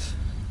punkt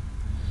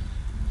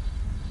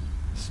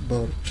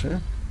zborczy.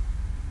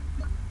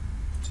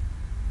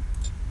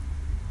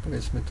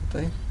 Powiedzmy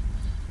tutaj.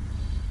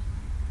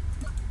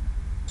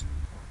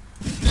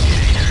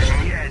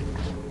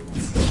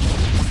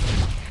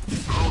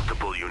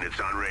 Multiple units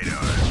on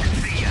radar.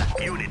 See ya.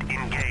 Unit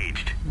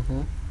engaged.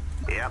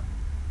 Yep.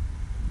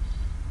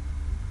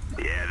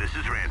 Yeah, this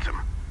is Ransom.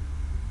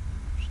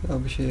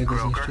 Przydałoby się jego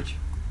zniszczyć.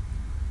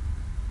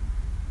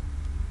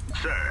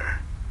 Sir.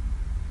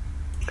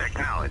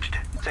 Acknowledged.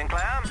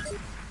 Sinclair?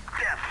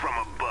 Death from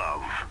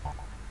above.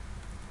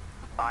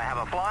 I have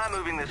a flyer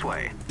moving this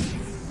way.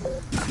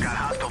 I've got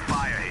hostile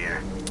fire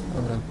here.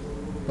 Dobra,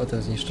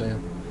 potem zniszczę ją.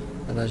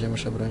 Na razie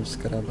muszę bronić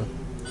skaraba.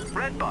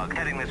 Red bug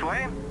heading this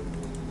way.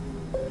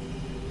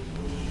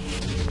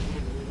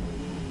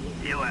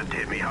 You'll have to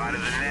hit me harder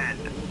than that.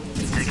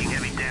 Taking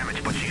heavy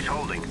damage, but she's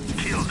holding.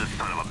 Kill this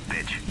son of a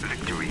bitch.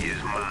 Victory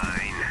is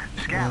mine.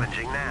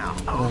 Scavenging now.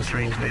 Host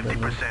rate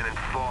 50% and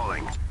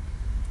falling.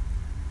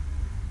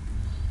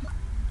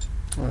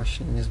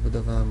 Właśnie, nie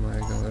zbudowałem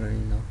mojego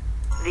Rhino.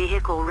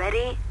 Vehicle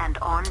ready and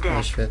on No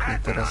deck. świetnie,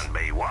 teraz... On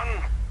B1.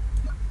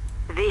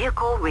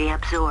 Vehicle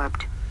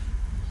reabsorbed.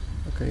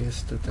 Okej,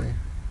 jest tutaj.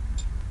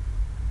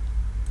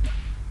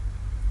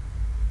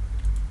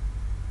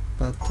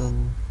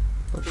 Patton...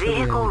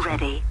 Vehicle Potrzebujemy cię.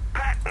 ready.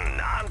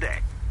 Patton on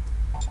deck.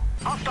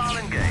 Hostile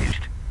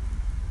engaged.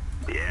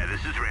 Yeah,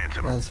 this is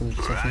Ransom. Ransom,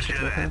 cofnij się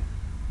trochę.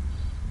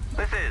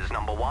 This is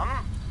number one.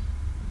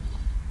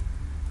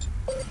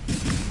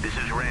 This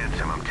is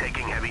Ransom. I'm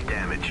taking heavy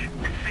damage.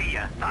 See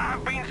ya.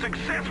 I've been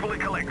successfully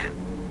collected.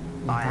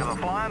 I have a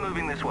flyer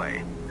moving this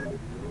way.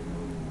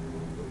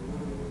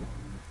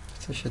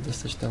 Chcę się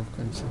dostać tam w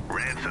końcu.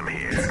 Ransom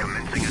here.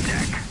 Commencing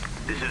attack.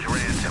 This is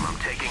Ransom. I'm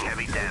taking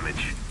heavy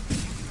damage.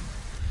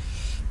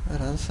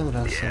 Ransom.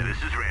 Yeah,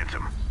 this is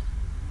Ransom.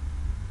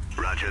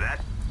 Roger that.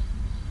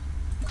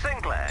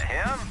 Sinclair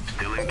here.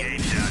 Still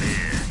engaged out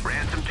here.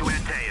 Ransom to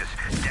Antaeus.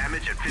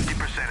 Damage at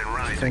 50% and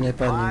rising. To nie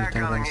padnie mi Fire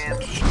ten coming in.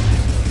 Ransom.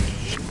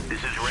 This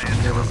is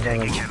Ransom. I'm rozwalam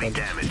taking się heavy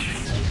padać. damage.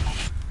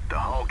 The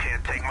hull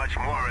can't take much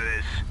more of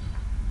this.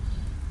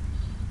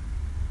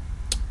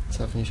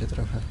 Cofnij się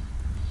trochę.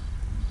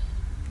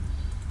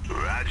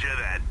 Roger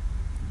that.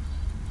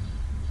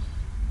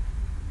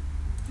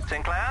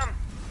 Sinclair?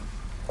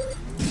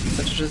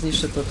 Znaczy, że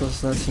zniszczę to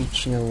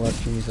znacznie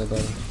ułatwi mi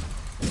zabawę.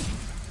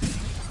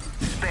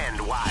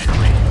 Spend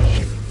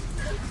wisely.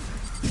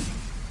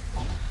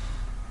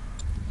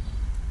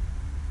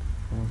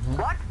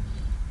 What?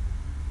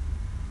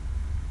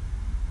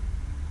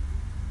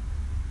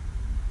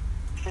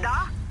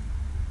 Da?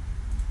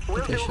 Will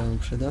Tutaj do. się on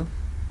przyda.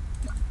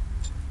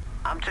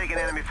 I'm taking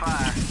enemy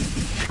fire.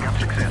 Pickup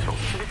successful.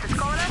 This is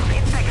Corner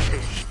in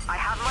Pegasus. I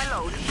have my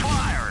load.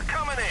 Fire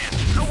coming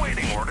in.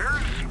 Awaiting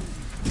orders.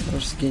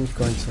 Już zgiń w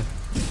końcu.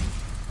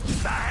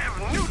 I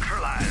have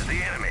neutralized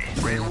the enemy.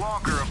 Red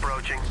Walker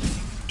approaching.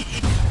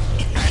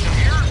 Patton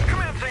here,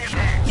 commencing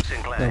attack.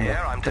 Sinclair here,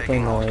 Dobra, I'm to taking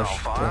powinno już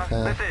hostile fire.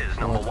 trochę This is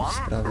number ułatwić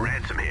one. sprawę.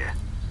 Ransom here.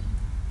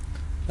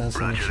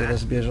 Ransom się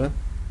rozbierze.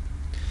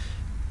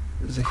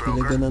 Za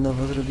chwilę go na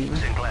nowo zrobimy.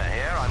 Sinclair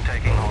here, I'm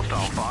taking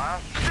hostile fire.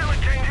 Still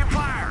exchanging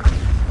fire.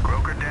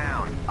 Croaker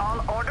down. All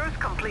orders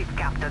complete,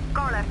 Captain.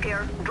 Corlef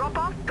here. Drop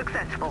off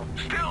successful.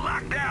 Still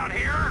locked down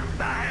here.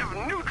 I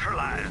have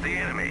neutralized the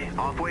enemy.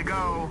 Off we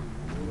go.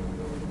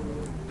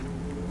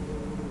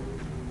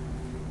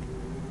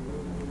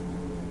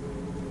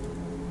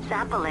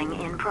 Sampling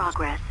in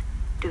progress.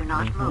 Do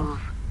not move.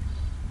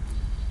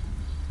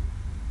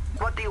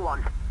 What do you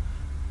want?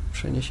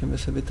 Przeniesiemy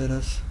sobie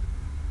teraz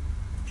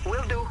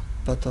Will do.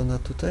 Pattona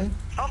tutaj.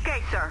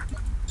 Okay, sir.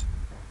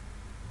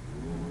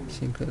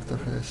 Sinclair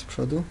trochę z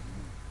przodu.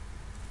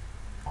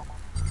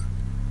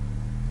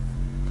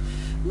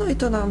 No i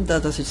to nam da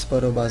dosyć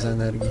sporo bazy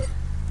energii.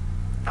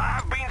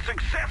 I've been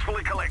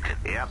successfully collected.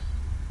 Yep.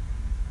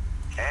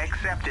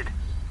 Accepted.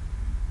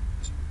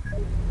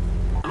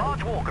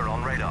 Large walker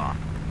on radar.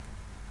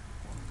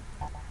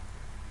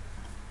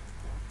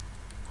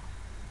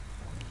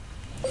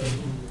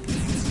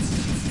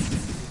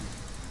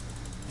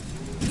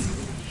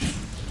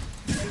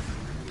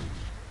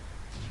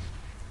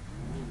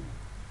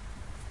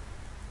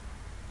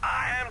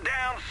 I am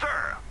down,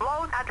 sir.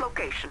 Load at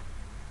location.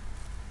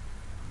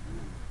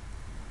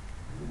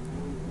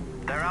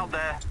 They're out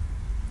there.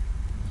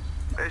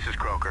 This is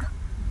Croker.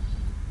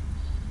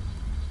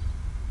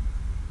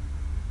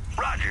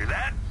 Roger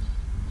that.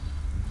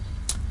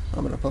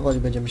 Dobra, powoli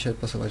będziemy się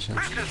posuwać.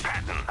 This is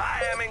Patton.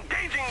 I am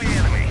engaging the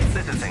enemy.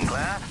 This is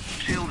Sinclair.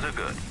 Shields are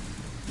good.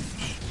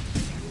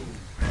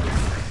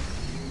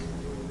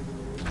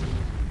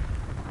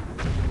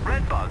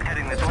 Red bug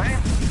heading this way.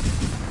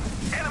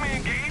 Enemy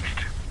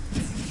engaged.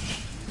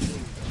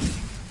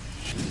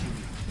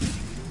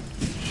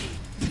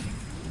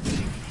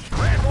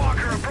 Red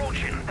walker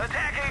approaching.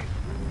 Attacking.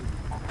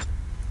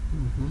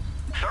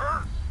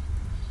 Sir?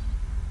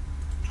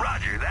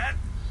 Roger that.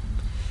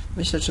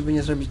 Myślę, czy by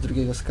nie zrobić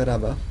drugiego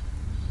skaraba.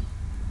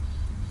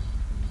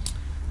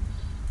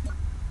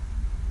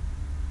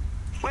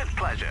 With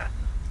pleasure.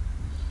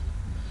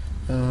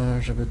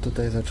 Żeby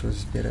tutaj zaczął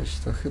zbierać,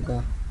 to chyba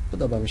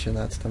podoba mi się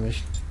nawet ta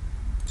myśl.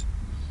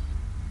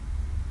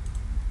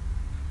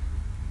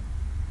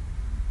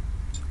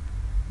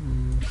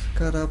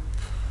 Skarab,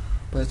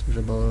 powiedzmy,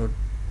 że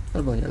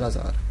albo nie,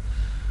 Lazar.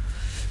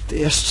 Ty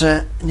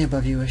jeszcze nie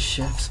bawiłeś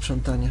się w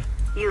sprzątanie.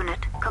 Unit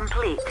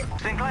complete.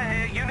 Sinclair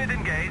here, unit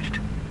engaged.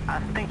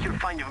 I think you'll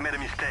find you've made a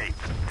mistake.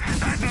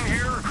 Patton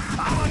here,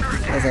 I'm under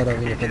attack.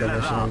 Lazarowi nie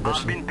podoba się I've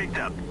najwidoczniej been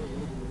picked up.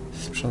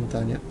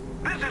 sprzątanie.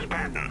 This is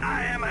Patton.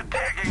 I am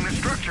attacking the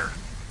structure.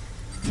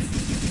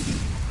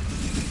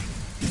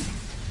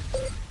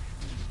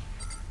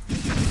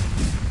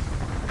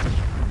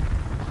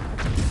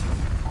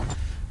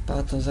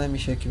 Patton, zajmie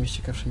się jakimiś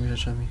ciekawszymi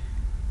rzeczami.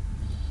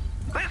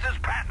 This is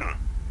Patton.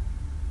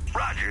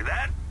 Roger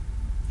that.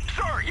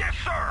 Sir, yes,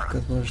 sir.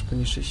 Tylko możesz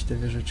poniszczyć te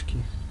wieżyczki.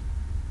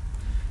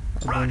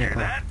 Albo nie, Roger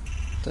o. that.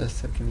 To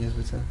jest całkiem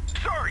niezły cel.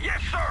 Sir,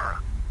 yes, sir.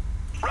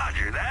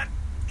 Roger that.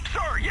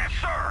 Sir, yes,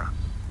 sir.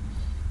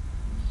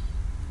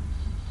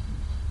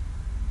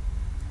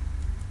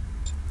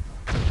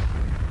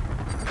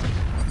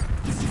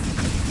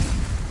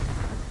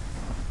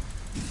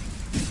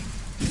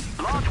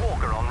 Large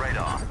walker on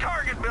radar.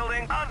 Target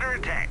building under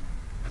attack.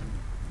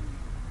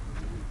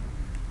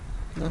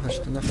 No chodź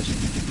tu, no chodź.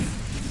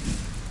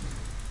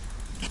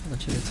 Na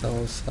ciebie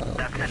całą salę.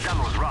 That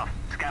was rough.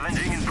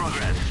 Scavenging in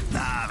progress.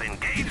 I've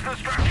engaged the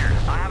structure.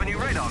 I have a new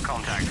radar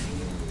contact.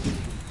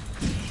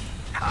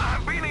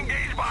 I've been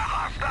engaged by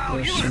hostile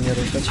Możesz się units. nie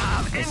ruszać.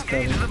 I've Łaskawie.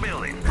 engaged the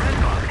building. Red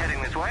bug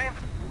heading this way.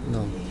 No,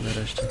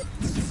 nareszcie.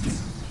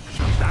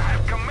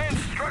 I've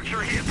commenced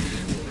structure hits.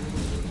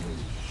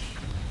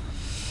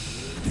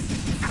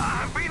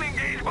 I've been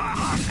engaged by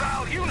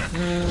hostile units.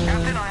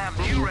 Captain, I have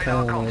new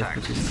radar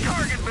contact.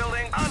 Target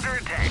building under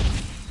attack.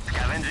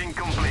 Scavenging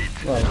complete.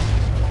 Wow.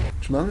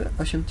 Czy mamy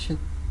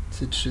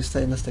 8300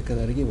 jednostek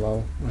energii?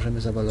 Wow,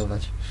 możemy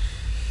zabalować.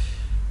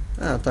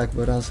 A tak,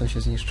 bo ransom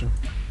się zniszczył.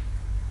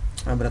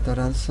 Dobra, to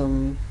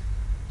ransom...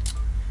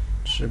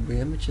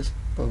 Potrzebujemy cię z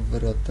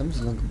powrotem,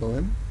 z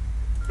longbowem.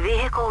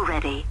 Vehicle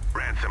ready.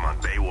 Ransom on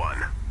bay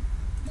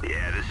 1.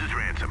 Yeah, this is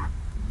Ransom.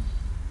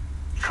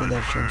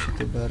 Przydawszy się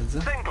tu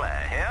bardzo.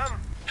 Sinclair here.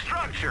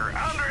 Structure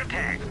under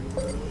attack.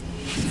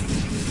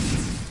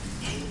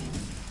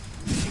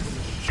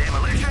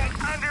 Demolition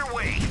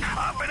underway.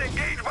 I've been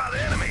engaged by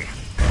the enemy.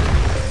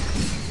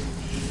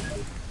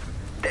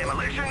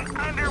 Demolition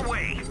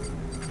underway.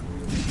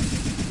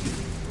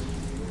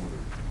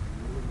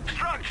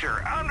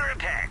 Structure under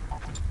attack.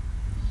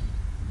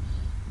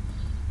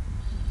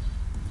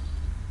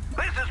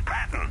 This is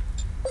Patton.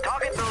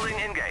 Target building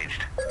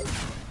engaged.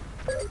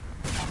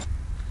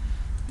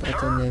 A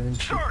to nie wiem,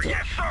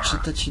 czy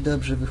to ci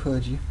dobrze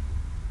wychodzi.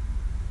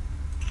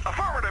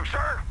 Affirmative,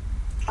 sir.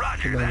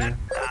 Roger Chyba that. nie.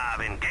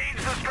 I've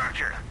engaged the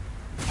structure.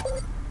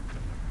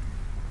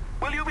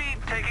 Will you be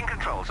taking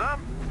control, sir?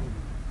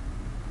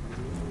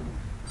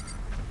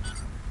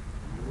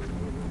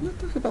 No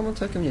to chyba mu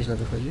całkiem nieźle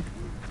wychodzi.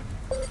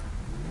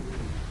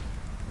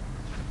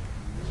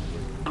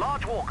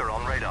 Large walker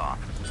on radar.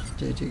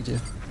 Gdzie?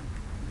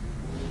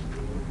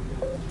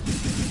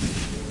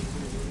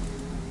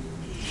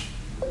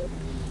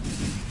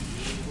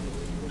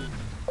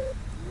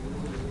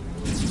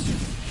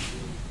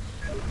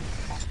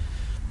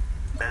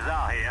 There's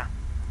our here.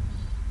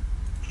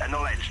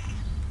 Acknowledged.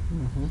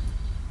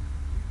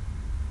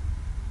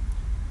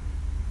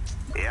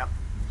 Yep.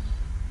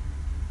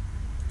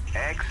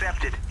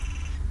 Accepted.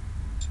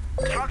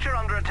 Structure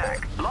under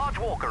attack. Large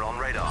walker on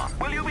radar.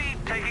 Will you be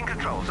taking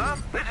control, sir?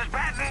 This is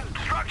Patton.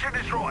 Structure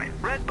destroyed.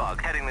 Red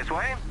bug heading this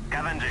way.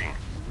 Scavenging.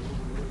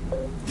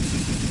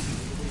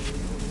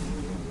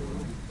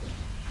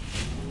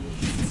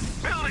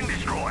 Building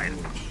destroyed.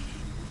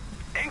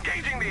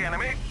 Engaging the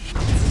enemy.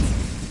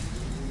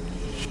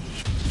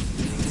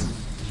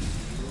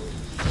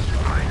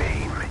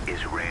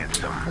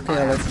 Handsome. Okej,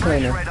 ale Nice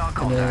kolejne radar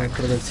contact.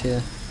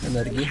 produkcje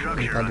energii Structure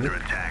wypadły. under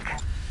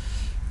attack.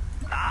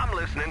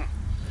 I'm listening.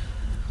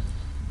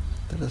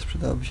 Teraz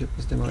przydałoby się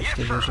pozdejmować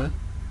te wieże.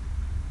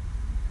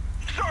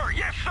 Sir,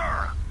 yes,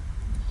 sir.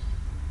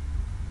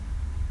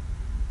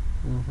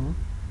 Mhm.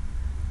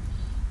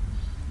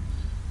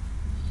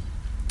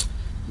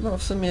 No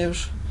w sumie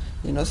już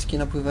jednostki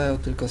napływają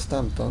tylko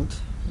stamtąd,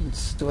 więc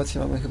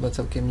sytuację mamy chyba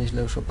całkiem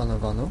nieźle już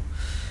opanowaną.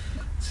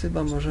 Więc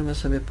chyba możemy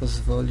sobie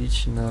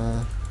pozwolić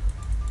na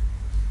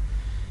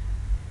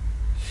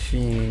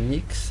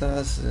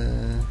Phoenixa z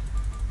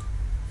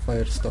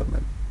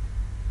Firestormem.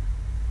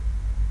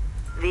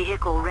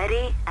 Vehicle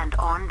ready and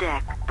on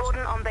deck.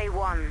 Borden on Bay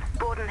 1.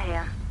 Borden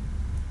here.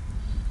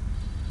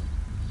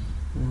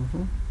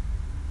 Mhm.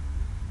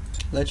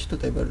 Leć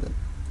tutaj, Borden.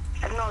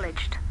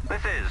 Acknowledged.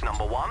 This is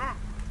number 1.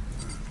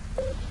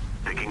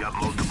 Picking up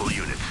multiple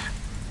units.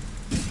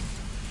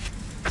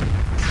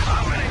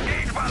 I've been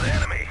engaged by the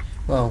enemy.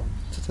 Wow,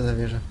 co to za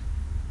wieża?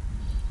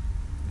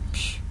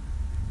 Psz.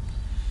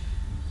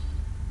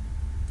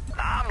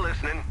 I'm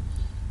listening.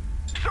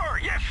 Sir,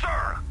 yes,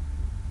 sir.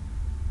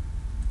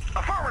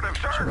 Affirmative,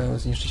 sir. Trzeba ją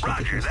zniszczyć Roger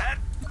natychmiast. that.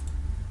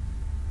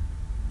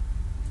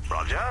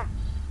 Roger.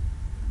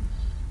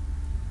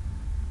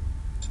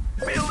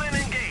 Building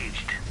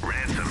engaged.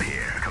 Ransom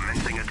here,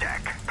 commencing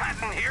attack.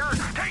 Patton here,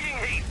 taking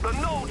heat. The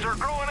nodes are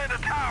growing into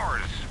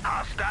towers.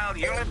 Hostile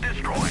unit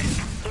destroyed.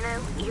 You know,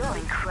 you're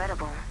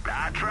incredible.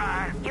 I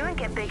try. You won't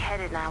get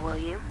big-headed now, will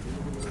you?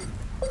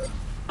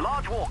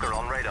 Large walker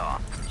on radar.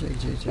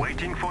 Gdzie?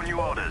 Waiting for new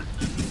orders.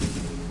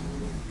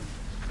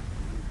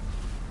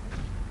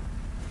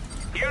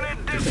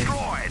 Unit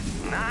destroyed.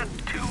 Not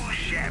too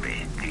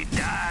shabby. He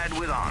died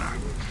with honor.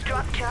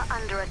 Structure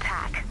under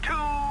attack.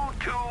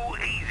 Too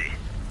easy.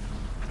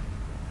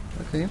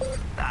 Okej.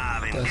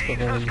 I've To jest engaged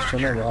powoli the niszczone.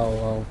 structure.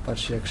 Wow,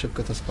 patrzcie jak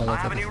szybko to I spala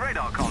have a teraz. new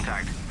radar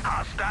contact.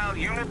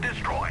 Hostile unit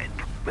destroyed.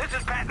 This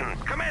is Patton.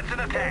 Commence an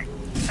attack.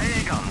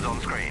 AA guns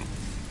on screen.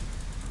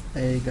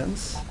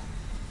 A-Guns.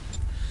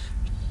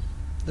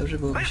 Dobrze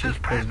byłoby się ich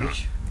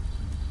pozbyć.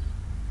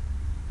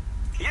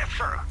 Yes,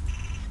 sir.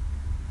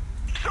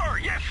 Sir,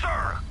 yes,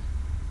 sir.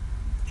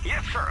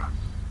 Yes, sir.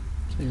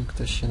 Zanim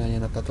ktoś się na nie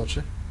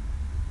napatoczy.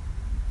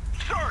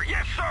 Sir,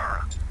 yes,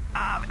 sir.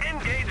 I've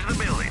engaged the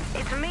building.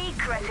 It's me,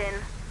 cretin.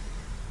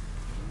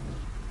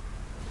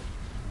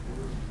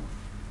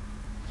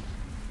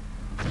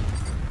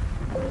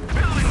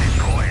 Building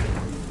destroyed.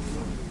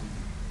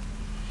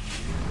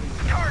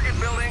 Target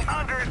building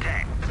under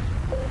attack.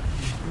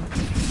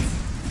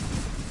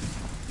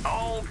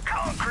 All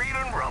concrete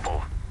and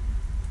rubble.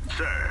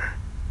 Sir.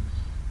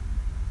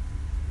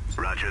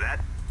 Roger that.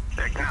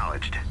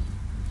 Acknowledged.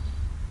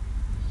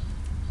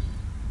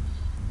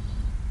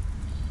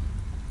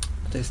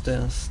 Tutaj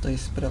stoi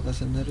sprawa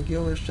z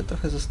energią, jeszcze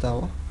trochę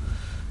zostało.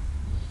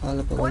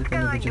 Ale powoli What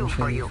can I będziemy do for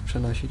musieli you? ich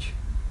przenosić.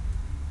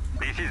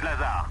 This is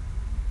Lazar.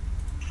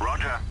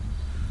 Roger.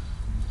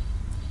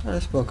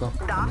 Ale spoko,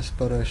 mamy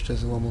sporo jeszcze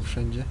złomu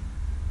wszędzie.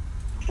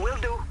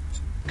 Will do.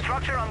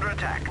 Structure under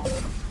attack.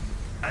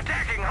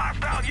 Attacking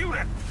hostile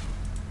unit.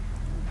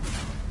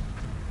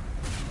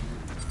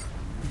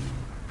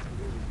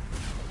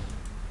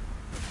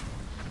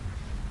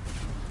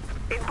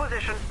 In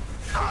position.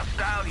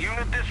 Hostile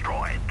unit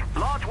destroyed.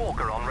 Large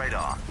walker on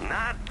radar.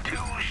 Not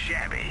too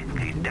shabby.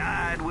 He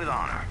died with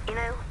honor. You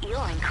know,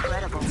 you're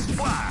incredible.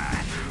 Why?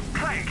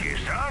 Thank you,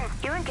 son.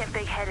 You won't get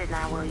big-headed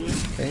now, will you?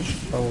 Okej,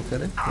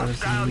 Walkery. Zaraz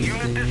z Hostile nimi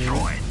unit zdejmiemy.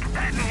 destroyed.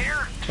 Patton here.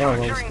 wow,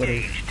 Structure skoro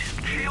ich- engaged.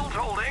 Shields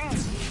holding.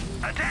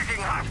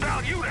 Attacking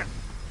hostile unit.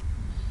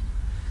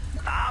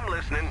 I'm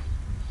listening.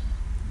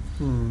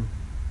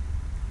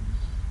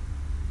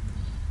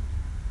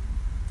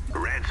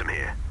 Ransom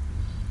here.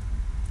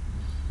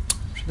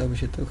 Przydałby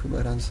się tu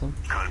chyba ransom.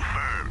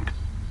 Confirmed.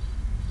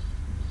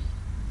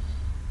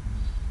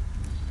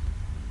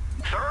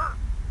 Sir?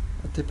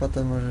 A ty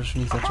potem możesz w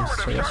nich zacząć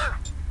Affirmative, strzelać.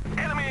 sir.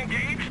 Enemy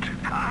engaged.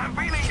 I've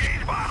been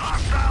engaged by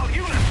hostile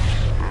units.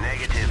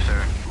 Negative,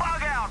 sir.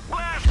 Bug out.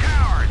 Blast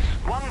towers.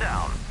 One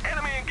down.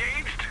 Enemy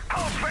engaged.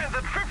 Pulse fans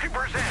at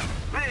 50%.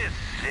 This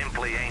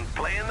simply ain't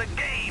playing the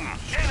game.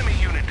 Enemy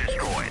unit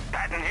destroyed.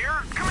 Patton here.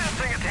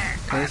 Commencing attack.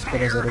 To jest Patton spora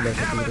here. zaruba,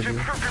 co tu Damage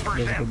zrobił. at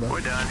Bez 50%. gruba.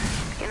 We're done.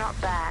 You're not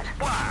bad.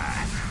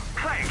 Why?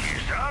 Thank you,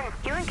 son.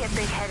 You won't get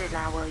big-headed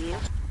now, will you?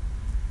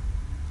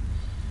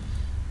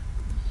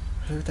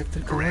 Żeby tak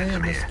tylko moje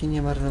jednostki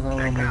nie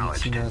marnowały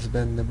amunicji na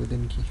zbędne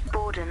budynki.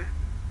 Borden.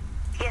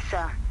 Yes,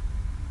 sir.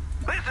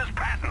 This is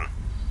Patton.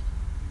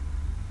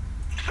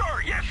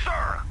 Sir, yes,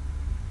 sir.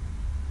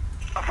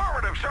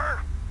 Affirmative, sir.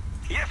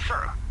 Yes,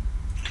 sir.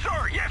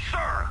 Sir, yes,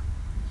 sir.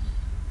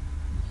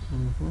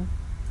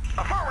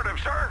 Affirmative,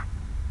 sir.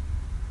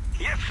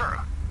 Yes, sir.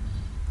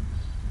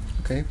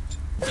 Okej.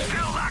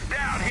 Still locked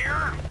down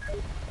here.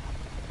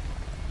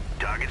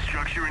 Target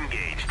structure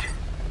engaged.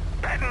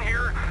 Patton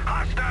here.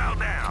 Hostile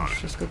down.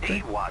 Wszystko He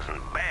tutaj?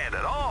 wasn't bad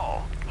at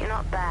all. You're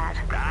not bad.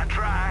 I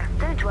try.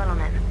 Don't dwell on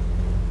it.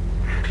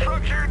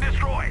 Structure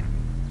destroyed.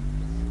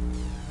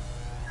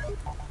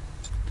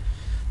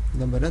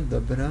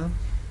 Dobra.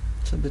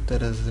 Co by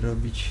teraz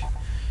zrobić?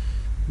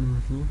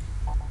 Mhm.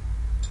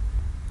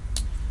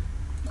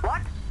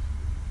 What?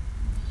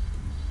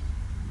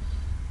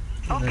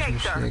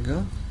 Weźmiesz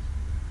jego.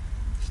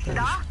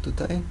 Stawisz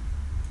tutaj.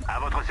 À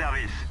votre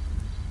service.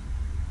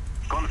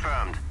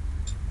 Confirmed.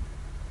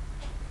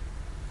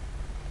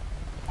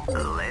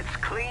 Let's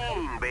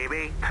clean,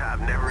 baby.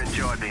 I've never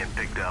enjoyed being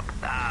picked up.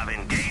 I've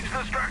engaged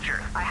the structure.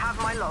 I have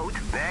my load.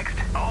 Next,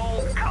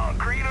 all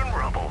concrete and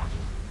rubble.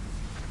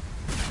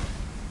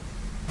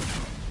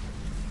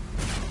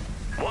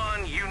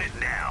 One unit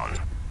down.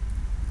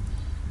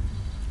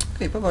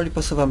 Okej, powoli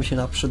posuwamy się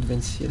naprzód,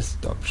 więc jest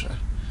dobrze.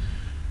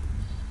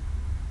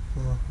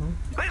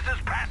 This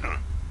is Patton.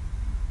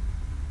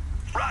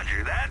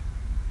 Roger that.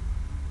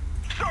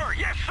 Sir,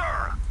 yes,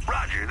 sir.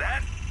 Roger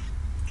that.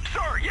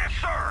 Sir, yes,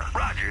 sir.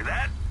 Roger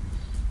that.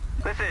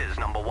 This is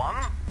number one.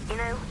 You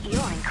know,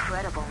 you're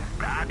incredible.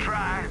 I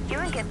try. You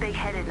won't get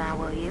big-headed now,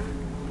 will you?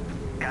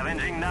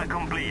 Scavenging not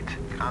complete.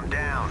 I'm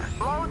down.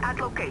 Load at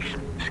location.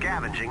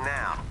 Scavenging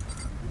now.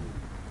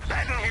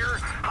 Patton here.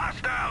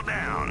 Hostile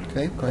down.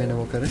 Okej, kolejne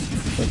walkery.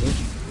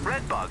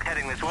 Red bug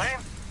heading this way.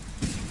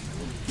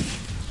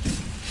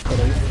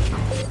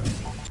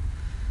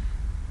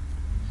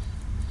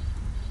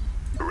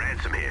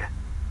 Ransom here.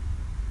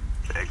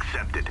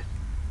 Accepted.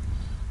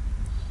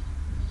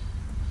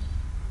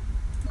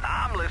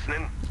 I'm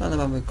listening. Ale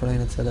mamy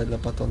kolejne cele dla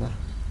Pattona.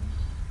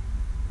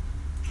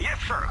 Yes,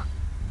 sir.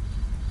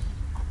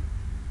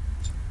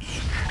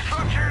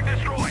 Structure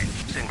destroyed.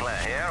 Sinclair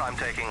here. I'm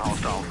taking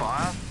hostile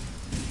fire.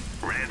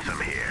 Ransom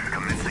here.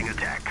 Commencing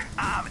attack.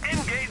 I've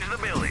engaged the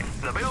building.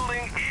 The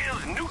building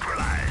is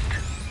neutralized.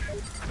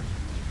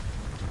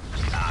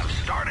 I've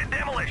started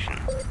demolition.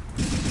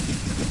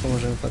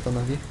 Pomożemy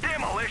Pattonowi.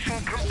 Demolition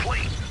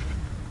complete.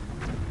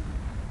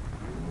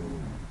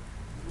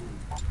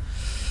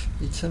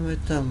 I co my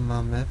tam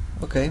mamy?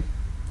 Okej.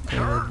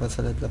 Kolejne 2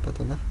 cele dla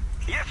Pattona.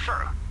 Yes,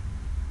 sir.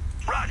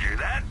 Roger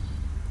that.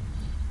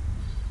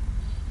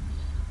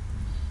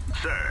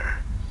 Sir.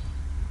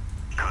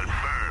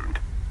 Confirmed.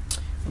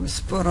 Mamy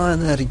sporo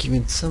energii,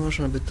 więc co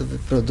można by tu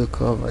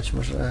wyprodukować?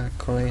 Może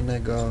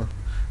kolejnego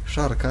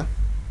szarka?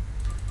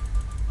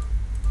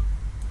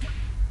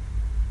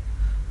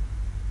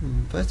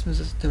 Powiedzmy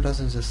tym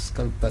razem ze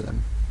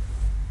skalpelem.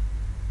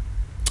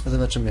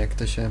 Zobaczymy, jak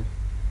to się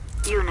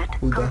Unit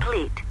uda.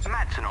 complete.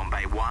 Madsen on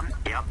bay 1.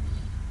 Yep.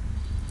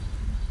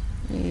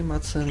 I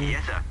Madsen,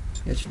 Yes, sir.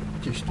 jedź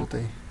gdzieś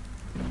tutaj.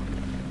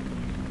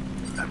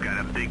 I've got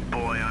a big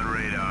boy on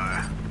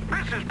radar.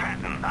 This is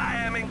Patton.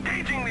 I am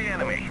engaging the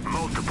enemy.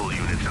 Multiple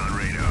units on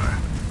radar.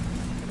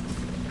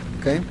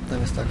 Okej,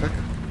 tam jest atak.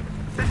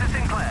 This is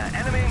Sinclair.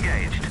 Enemy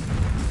engaged.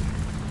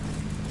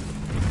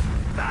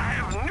 I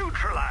have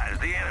neutralized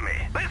the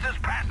enemy. This is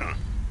Patton.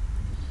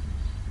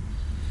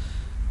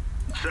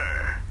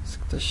 Sir.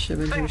 Ktoś się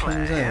będzie musiał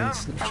nim zająć.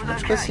 Na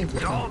przykład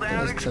Sinclair. To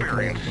jest całkiem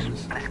dobry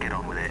pomysł. Let's get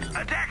on with it.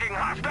 Attacking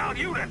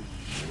hostile unit.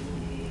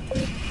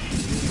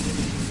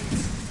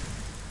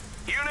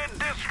 Unit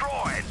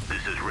destroyed.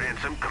 This is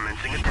Ransom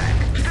commencing attack.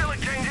 Still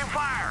exchanging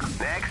fire.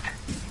 Next.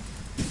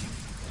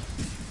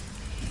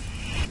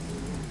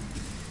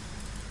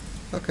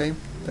 Okej,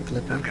 tak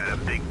lepiej. I've got a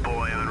big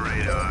boy on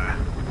radar.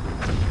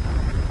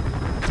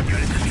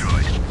 Unit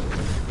destroyed.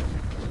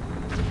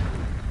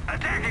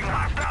 Attacking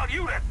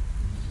hostile unit.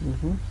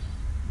 Mhm.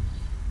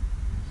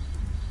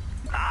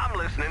 I'm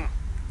listening.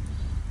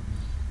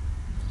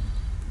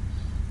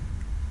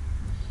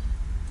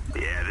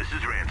 Yeah, this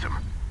is Ransom.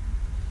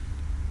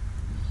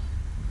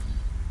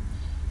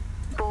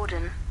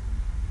 Borden.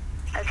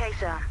 Okay,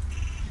 sir.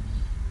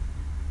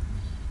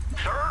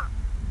 Sir?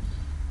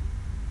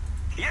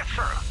 Yes,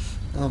 sir.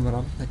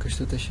 Dobra, jakoś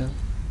tutaj się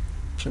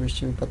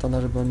przemieścimy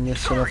Pattona, żeby on nie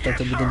strzelał w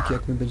tamte budynki,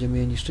 jak my będziemy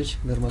je niszczyć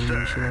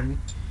normalnymi siłami.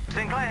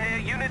 Sinclair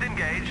here, unit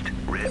engaged.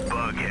 Red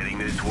bug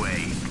heading this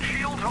way.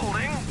 Shield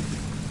holding.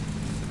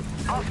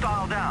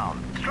 Hostile down.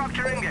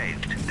 Structure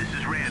engaged. This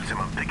is Ransom.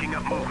 I'm picking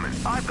up movement.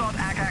 I've got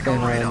ACAC Okej,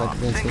 on no radar. jednak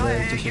więcej Sinclair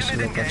daje, here, gdzie się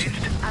unit siła patrzy.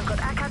 engaged. I've got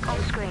ACAC on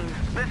screen.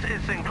 This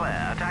is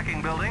Sinclair.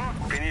 Attacking building.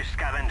 Finish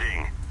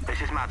scavenging.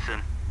 This is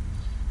Madsen.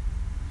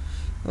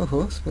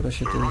 Oho, sporo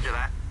się tu Roger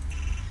that.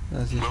 Will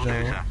do, zjeżdżało.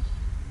 sir.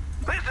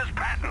 This is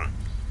Patton.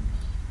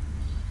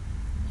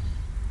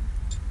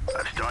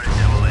 I've started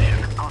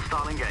demolition.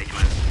 Hostile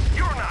engagement.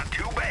 You're not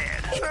too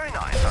bad. Very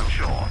nice, I'm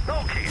sure.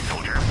 Okay,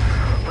 soldier.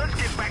 Let's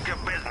get back to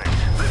business.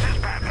 This is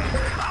Patton.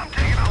 I'm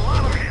taking a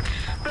lot of hits.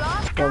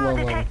 Blast Wow, tower wow,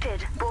 wow.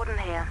 detected. Borden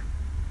here.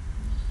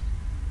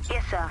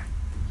 Yes, sir.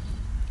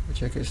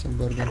 Wiecie, jaka jest ten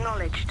Borden?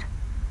 Acknowledged.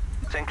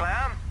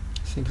 Sinclair?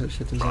 Sinclair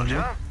się tym zajmie.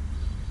 Roger.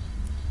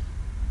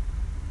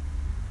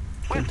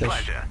 With też.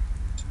 pleasure.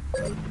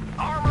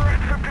 Armor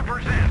at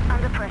 50%.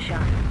 Under pressure.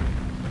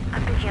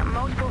 I'm picking up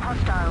multiple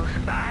hostiles.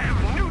 I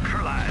have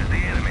neutralized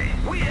the enemy.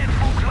 We had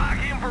folks like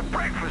him for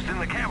breakfast in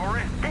the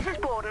cavalry. This is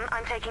Borden.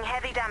 I'm taking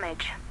heavy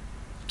damage.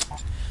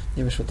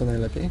 Nie wyszło to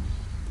najlepiej.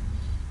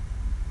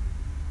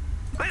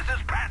 This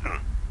is Patton.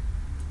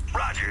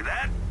 Roger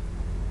that.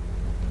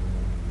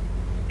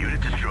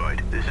 Unit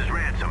destroyed. This is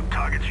Ransom.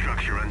 Target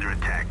structure under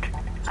attack.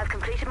 I've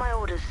completed my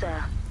orders,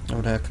 sir.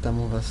 Dobra, jak tam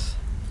u was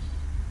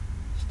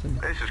tym.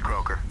 This is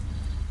Croker.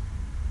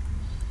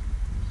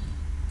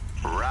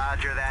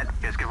 Roger that.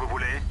 Qu'est-ce que vous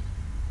voulez?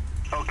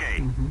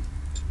 Okay.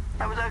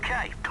 That was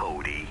okay,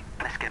 Toady.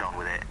 Let's get on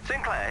with it.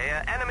 Sinclair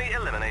here. Enemy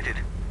eliminated.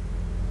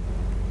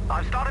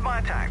 I've started my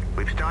attack.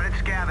 We've started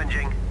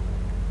scavenging.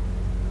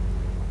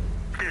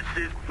 This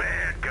is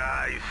bad,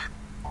 guys.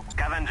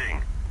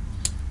 Scavenging.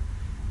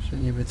 Że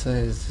niby co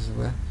jest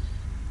złe.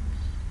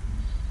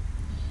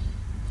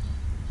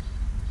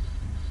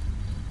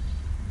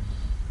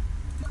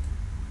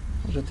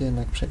 Może ty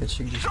jednak przejść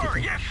się gdzieś Sir,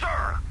 tutaj. yes,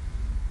 sir.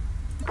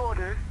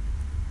 Borden.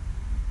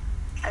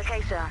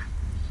 Okay, sir.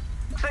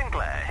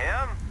 Sinclair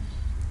here.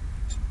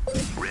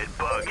 Red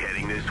bug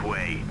heading this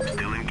way.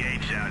 Still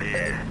engaged out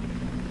here.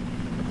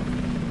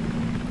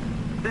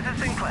 This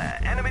is Sinclair.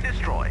 Enemy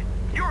destroyed.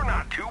 You're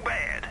not too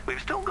bad.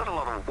 We've still got a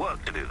lot of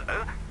work to do,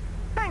 though.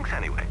 Thanks,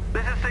 anyway.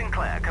 This is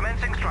Sinclair,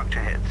 commencing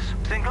structure hits.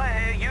 Sinclair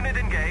here, unit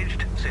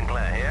engaged.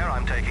 Sinclair here,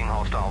 I'm taking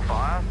hostile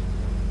fire.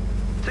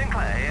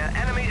 Sinclair here,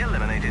 enemy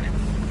eliminated.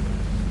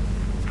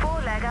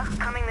 Four-legger,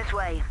 coming this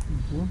way.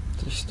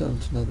 Coś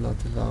stąd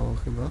nadlatywało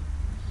chyba.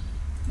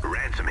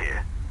 Ransom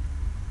here.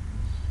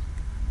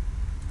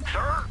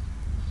 Sir?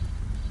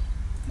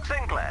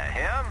 Sinclair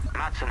here.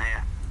 Matson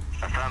here.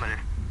 Affirmative.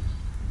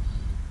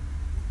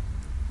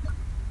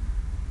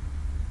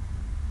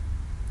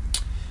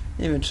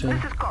 Nie wiem, czy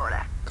This is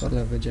Corolla.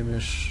 Korle będziemy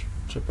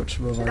jeszcze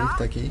potrzebowali w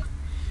takiej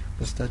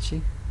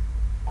postaci.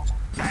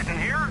 Patton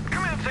here,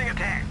 commencing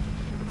attack.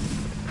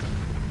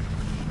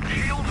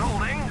 Shields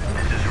holding.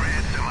 This is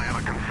Ransom. I have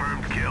a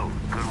confirmed kill.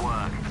 Good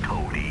work,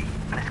 Toady.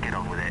 Let's get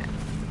on with it.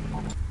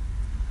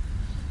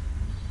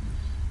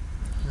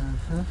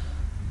 Aha.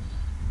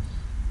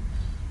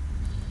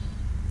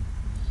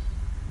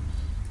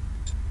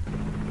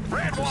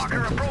 Red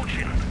Walker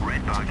approaching.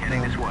 Red bug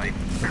heading this way.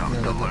 Come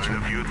to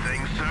learn a few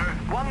things, sir.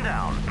 One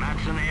down.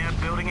 Matson here,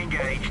 building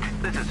engaged.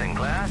 This is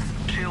Sinclair.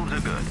 Shields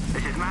are good.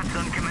 This is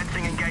Matson,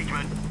 commencing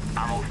engagement.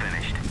 I'm all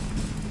finished.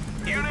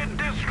 Unit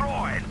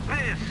destroyed.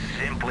 This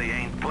simply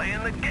ain't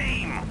playing the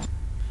game.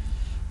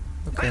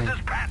 Okej, This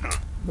is Patton.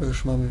 bo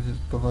już mamy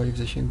powoli w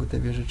zasięgu te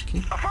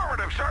wieżyczki.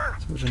 Affirmative,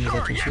 sir. Możemy Sir,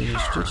 zacząć je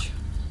yes, sir. niszczyć.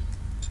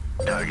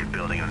 Target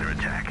building under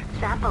attack.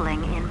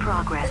 Sampling in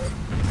progress.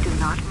 Do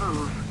not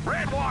move.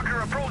 Red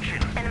Walker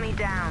approaching. Enemy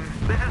down.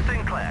 This is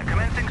Sinclair,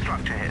 commencing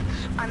structure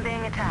hits. I'm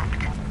being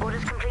attacked.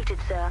 Orders completed,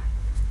 sir.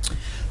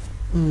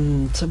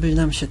 Co by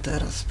nam się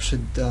teraz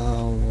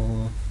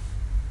przydało?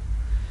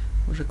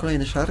 Może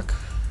kolejny Shark?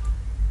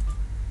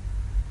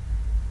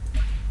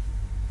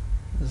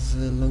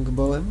 Z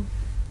longbowem?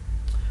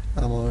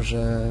 A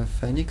może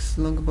Phoenix z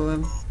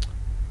longbowem?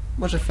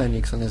 Może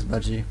Phoenix, on jest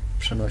bardziej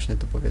przenośny,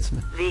 to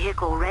powiedzmy.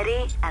 Vehicle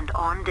ready and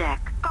on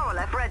deck.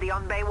 Korolev ready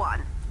on bay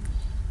 1.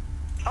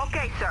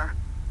 Okay, sir.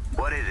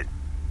 What is it?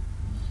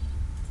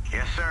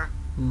 Yes, sir.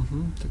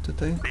 Ty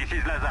tutaj? This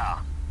is Lazar.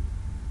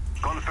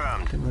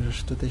 Confirmed. Ty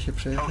możesz tutaj się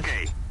przejechać?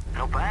 Okay.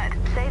 Not bad.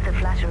 Save the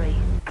flattery.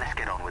 Let's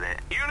get on with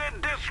it.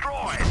 Unit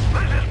destroyed.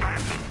 This is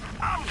Patton.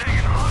 I'm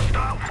taking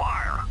hostile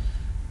fire.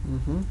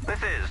 This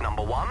is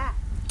number 1.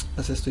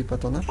 Asystuj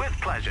Patona.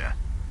 With pleasure.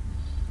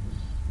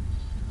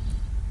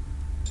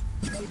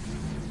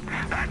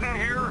 Patton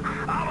here.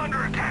 I'm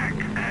under attack.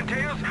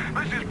 Antaeus,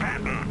 this is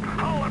Patton.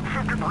 Hull at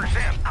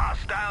 50%.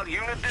 Hostile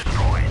unit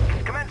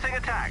destroyed. Commencing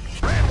attack.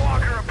 Red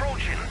Walker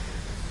approaching.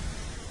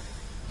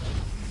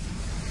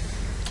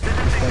 This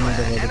is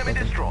Sinclair. Enemy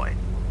destroyed.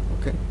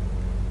 Okej.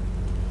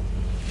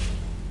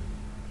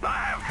 I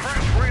have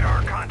fresh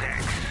radar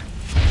contacts.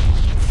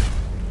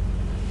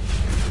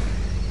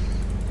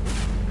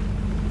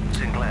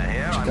 Sinclair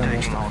here. I'm Czekamy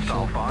aż taking tam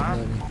hostile się fire.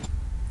 poprawi.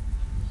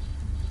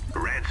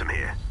 Ransom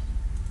here.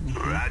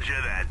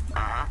 Roger that.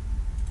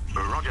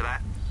 Roger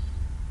that.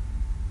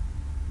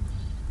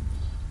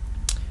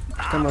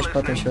 Czekamy aż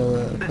Paton się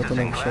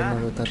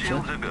odnowił tarczę.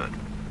 Shields are good.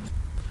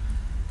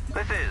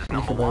 This is I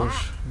number chyba 1.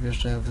 już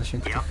wjeżdżają w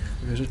zasięg tych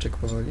wieżyczek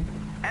powoli.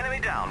 Enemy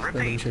down. Będą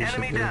Repeat. musieli się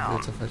Enemy down.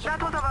 wycofać. That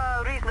was of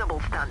a reasonable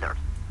standard.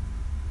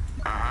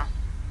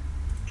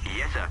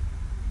 Yes, sir.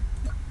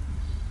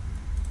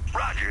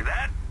 Roger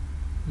that.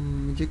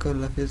 Gdzie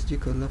Korlew jest? Gdzie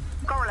Korlew?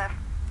 Korolev.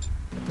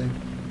 Tutaj.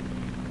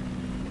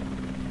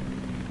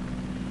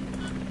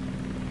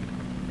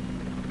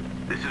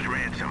 This is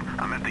Ransom.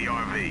 I'm at the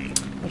RV.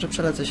 Może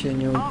przelecę się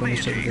nie ułupę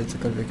jeszcze tutaj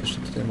cokolwiek jeszcze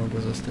tutaj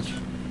mogło zostać.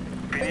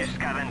 Finished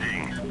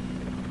scavenging.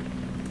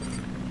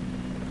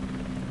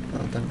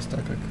 A tam jest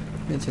tak,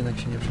 więc jednak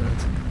się nie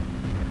przelecę.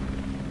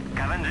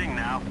 Scavenging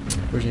now.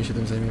 Później się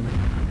tym zajmiemy.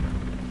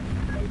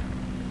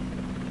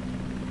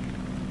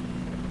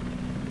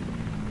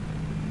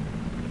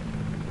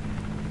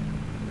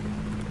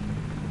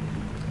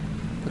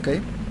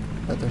 Okej,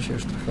 Paton się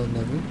już trochę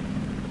odnowił.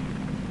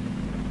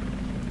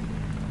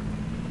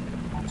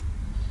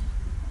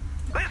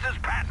 This is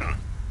Patton.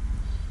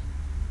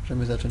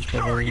 Możemy zacząć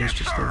Sir, powoli yes,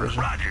 niszczyć tę sir.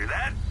 wieżę. Roger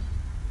that.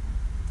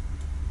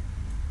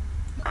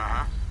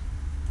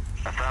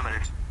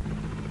 Affirmative.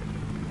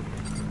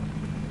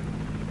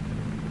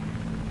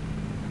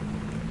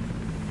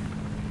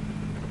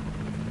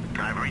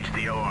 I've reached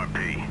the ORP.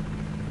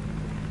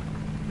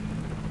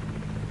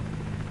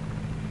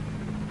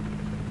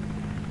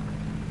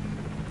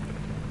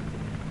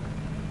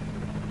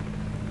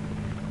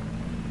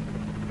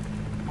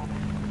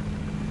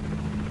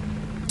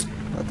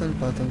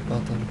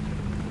 Patton.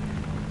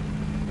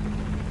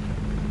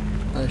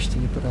 Aleś ty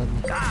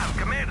nieporadny.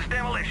 Commence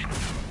demolition.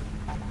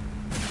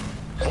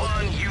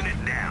 One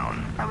unit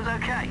down. That was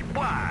okay.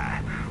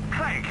 Why?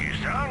 Thank you,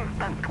 son.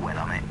 Don't dwell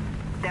on it.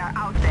 They're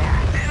out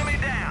there. Enemy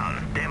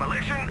down.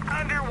 Demolition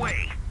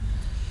underway.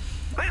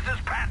 This is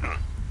Patton.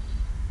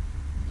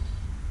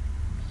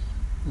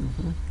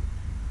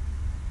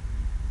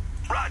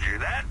 Roger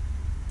that.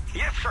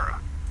 Yes, sir.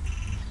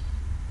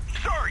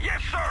 Sir,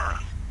 yes, sir.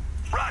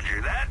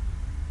 Roger that.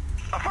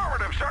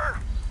 Affirmative, sir.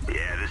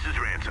 Yeah, this is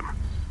Ransom.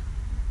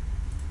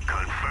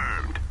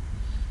 Confirmed.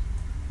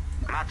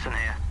 Matson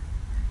here.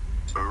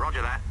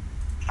 Roger that.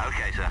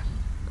 Okay, sir.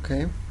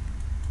 Okej.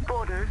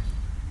 Borden.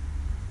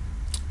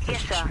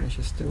 Yes, sir. Trzymaj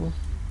się z tyłu.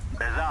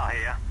 Lazar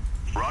here.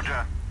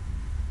 Roger.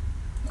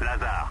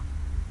 Lazar.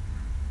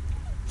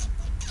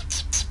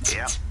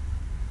 Yep.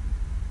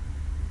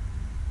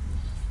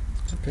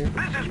 Okej.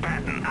 This is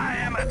Patton. I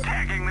am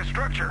attacking the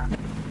structure.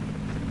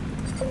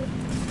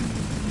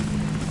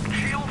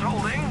 Shield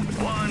holding.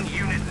 One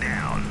unit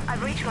down.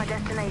 I've reached my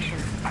destination.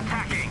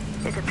 Attacking.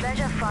 It's a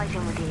pleasure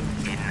fighting with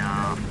you.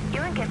 Enough.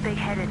 You won't get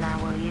big-headed now,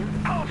 will you?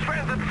 Pulse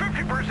strength at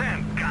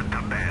 50%. Got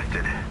the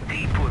bastard.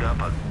 He put up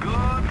a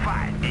good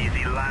fight.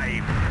 Easy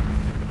life.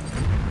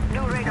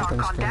 New radar Tam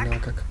contact. wspomniał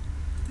jak.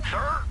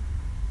 Sir?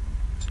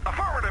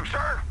 Affirmative,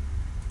 sir.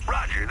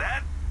 Roger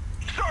that.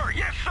 Sir,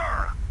 yes,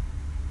 sir.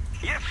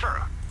 Yes,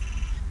 sir.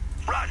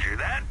 Roger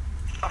that.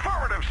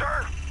 Affirmative,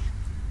 sir.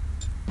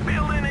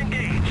 Building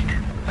engaged.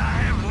 I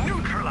have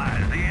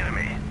neutralized the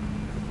enemy.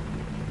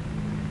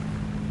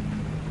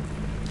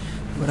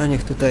 Dobra,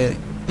 niech tutaj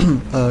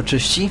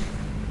czyści.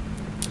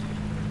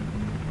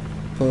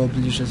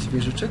 Pobliżę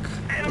zwierzyczek.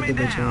 Wtedy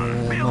będzie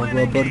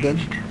mogło Borden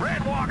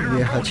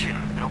wjechać.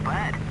 Not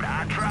bad.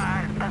 I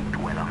try. Don't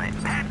dwell on it.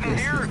 Patton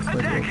Jest here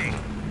podwójny. attacking.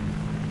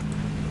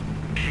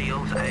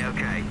 Shields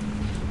A-OK.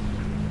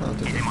 O,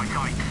 tutaj. Hitting my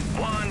kites.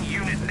 One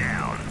unit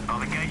down.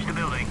 I've engaged the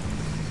building.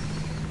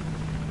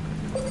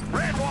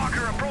 Red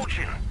Walker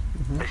approaching.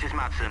 This is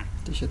Matson.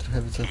 Ty się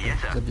trochę wycofaj. Yes,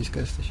 sir. Za blisko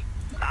jesteś.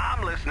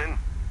 I'm listening.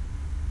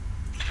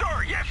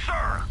 Sir, yes,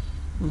 sir.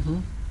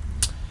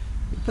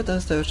 I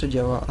potem to jeszcze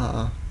działa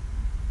AA.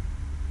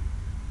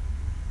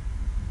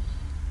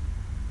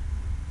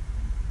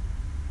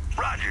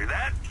 Roger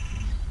that.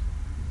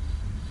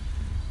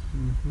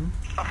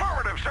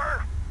 Affirmative,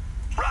 sir.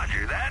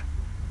 Roger that.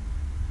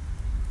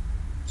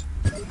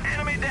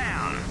 Enemy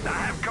down. I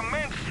have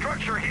commenced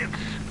structure hits.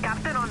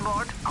 Captain on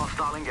board.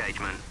 Hostile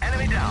engagement.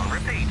 Enemy down.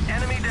 Repeat.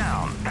 Enemy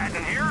down.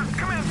 Patton here.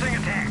 Commencing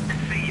attack.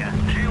 See ya.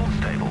 Shield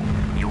stable.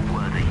 You're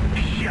worthy.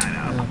 Shut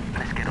up. No,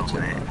 Let's get on macie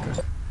with it.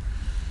 walkę.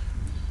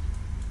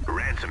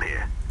 Ransom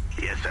here.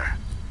 Yes, sir.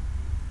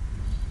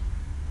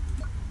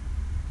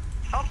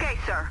 Okay,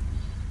 sir.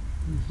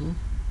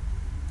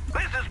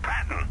 This is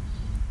Patton.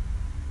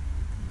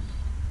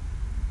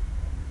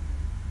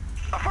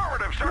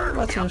 Affirmative, sir.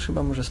 Watson już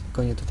chyba może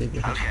spokojnie tutaj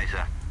wjechać. Okay,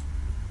 sir.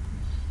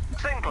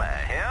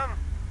 Sinclair here.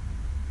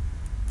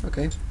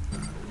 Okej.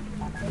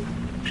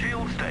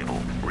 Shield stable.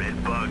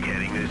 Red bug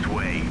heading this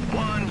way.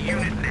 One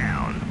unit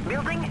down.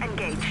 Building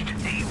engaged.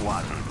 He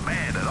wasn't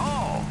bad at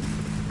all.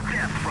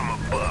 Death from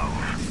above.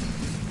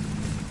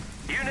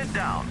 Unit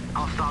down.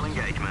 Hostile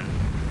engagement.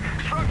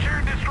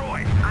 Structure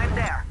destroyed. I'm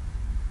there.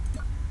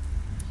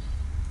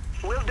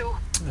 Will do.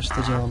 Aż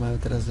te działa mają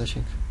teraz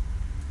zasięg.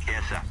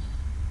 Yes, sir.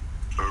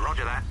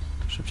 Roger that.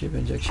 Szybciej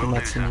będzie, jak się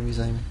Matson nimi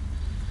zajmie.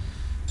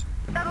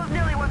 That was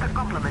nearly worth a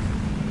compliment.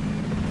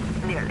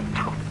 Nearly.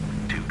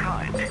 Too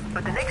kind.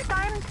 But the next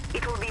time,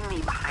 it will be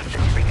me behind the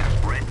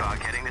trigger. Red bug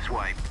heading this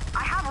way.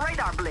 I have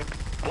radar blip.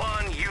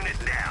 One unit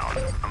down.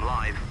 I'm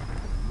live.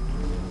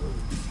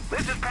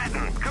 This is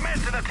Patton.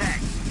 Commence an attack.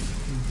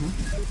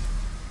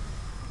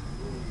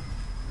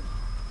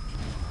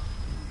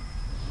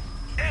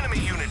 Enemy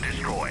unit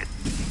destroyed.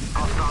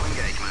 Hostile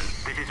engagement.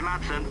 This is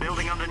Matson,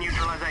 building under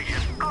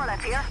neutralization.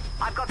 Corlett here.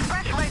 I've got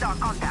fresh radar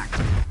contact.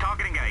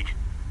 Target engaged.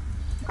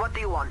 What do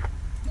you want?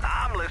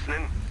 I'm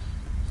listening.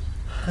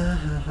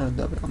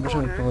 Dobra,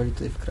 możemy powoli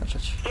tutaj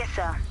wkraczać. Yes,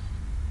 sir.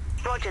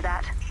 Roger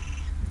that.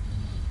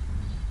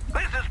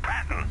 This is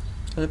Patton.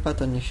 Ale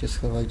Patton niech się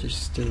schowa gdzieś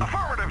z tyłu,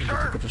 żeby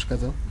tylko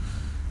przeszkadzał.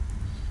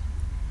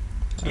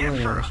 Ale Yes,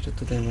 nie, sir. jeszcze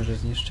tutaj może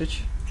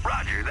zniszczyć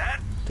Roger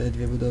that. te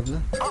dwie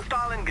budowle.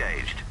 Hostile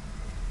engaged.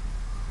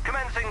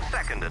 Commencing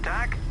second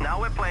attack. Now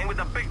we're playing with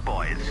the big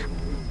boys.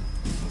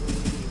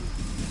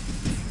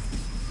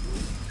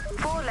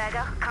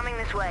 Four-legger coming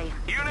this way.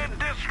 Unit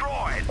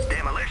destroyed.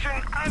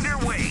 Demolition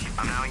underway.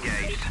 I'm now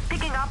engaged.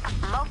 Picking up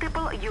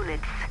multiple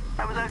units.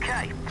 That was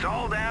okay. It's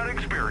all down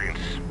experience.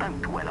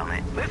 Don't dwell on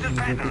it. This is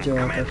Patton. Widziała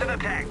Commence an tak.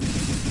 attack.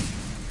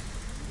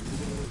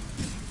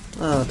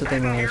 A,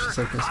 tutaj mamy już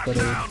całkiem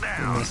sporo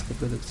jednostki I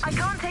produkcyjne.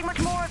 can't take much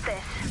more of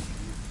this.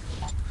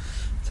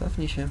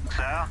 Cofnij się.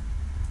 Sir?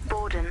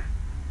 Borden.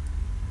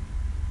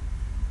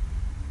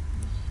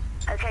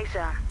 Okay,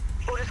 sir.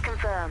 Orders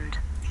confirmed.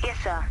 Yes,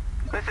 sir.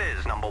 This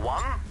is number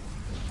one.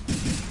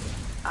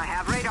 I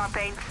have radar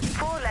paints.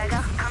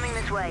 Four-legger coming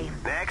this way.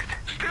 Next.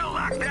 Still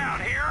locked down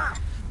here.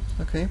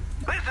 Okej.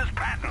 This is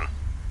Patton.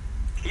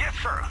 Yes,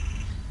 sir.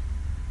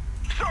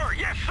 Sir,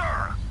 yes,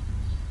 sir.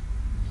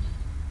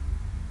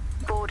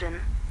 Borden.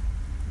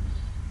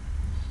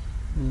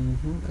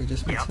 A gdzie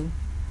jest Mason?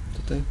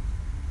 Tutaj.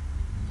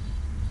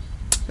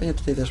 Pewnie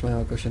tutaj też mają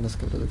jakąś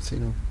jednostkę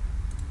produkcyjną.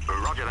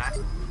 Roger that.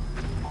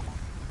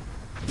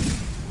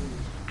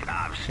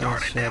 I've Teraz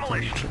started się o tym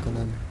demolition.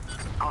 przekonamy.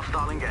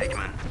 Hostile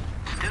engagement.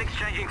 Still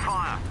exchanging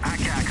fire.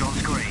 ACAC on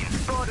screen.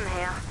 Borden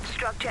here.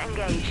 Structure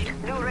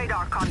engaged. New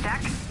radar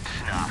contact.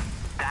 Snuff.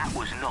 That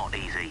was not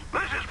easy.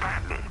 This is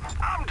Patton.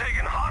 I'm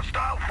taking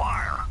hostile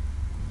fire.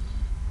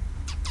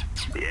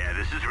 Yeah,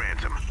 this is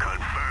Ransom.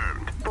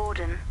 Confirmed.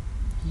 Borden.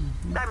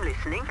 I'm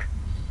listening.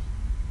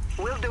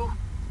 Will do.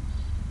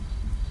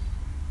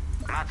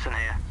 Matson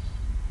here.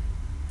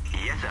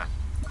 Yes, sir.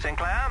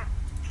 Sinclair?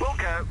 We'll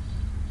go.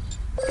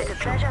 It's a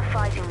pleasure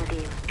fighting with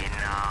you.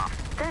 Enough.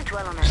 Don't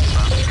dwell on it.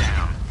 Bug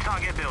down.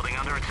 Target building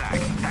under attack.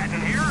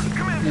 Patton here.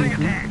 Commencing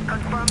attack.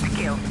 Confirmed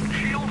kill.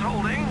 Shield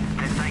holding.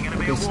 This ain't gonna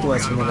be a Okej,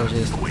 sytuacja na razie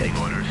jest Waiting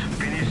tak. orders.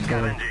 Finish Okay.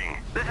 scavenging.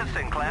 This is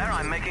Sinclair.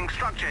 I'm making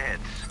structure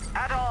hits.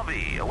 At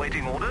RB.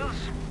 Awaiting orders.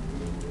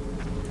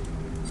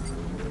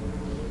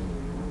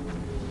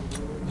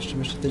 Jeszcze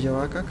jeszcze to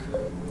działa jak?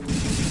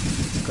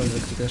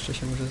 Cokolwiek tutaj jeszcze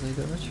się może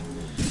znajdować?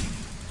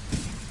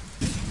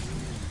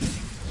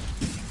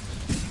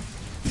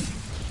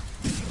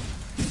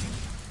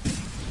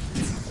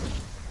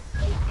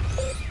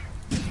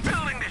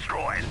 Building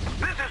destroyed.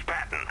 This is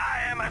Patton.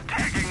 I am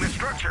attacking the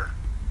structure.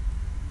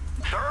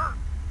 Sir?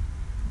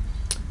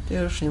 Ty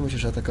już nie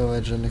musisz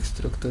atakować żadnych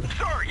struktur.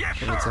 Sir, yes,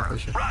 sir. Wycofaj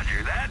się.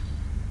 Roger that.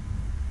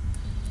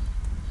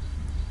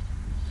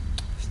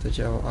 Jest to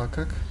działo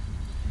akak.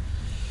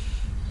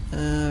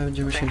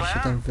 Będziemy musieli się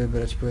tam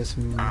wybrać,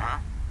 powiedzmy,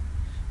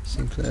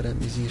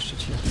 Sinclairem i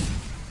zniszczyć je.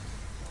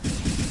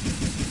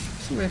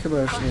 W sumie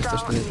chyba już nie jest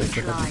też tutaj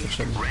tak za bardzo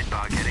potrzebny. Red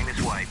bug heading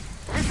this way.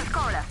 This is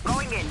Carla.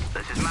 Going in.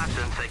 This is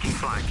Matson taking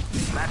flank.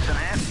 Matson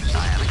here.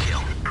 I have a kill.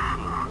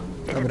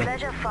 It's a Dobra.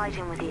 pleasure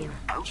fighting with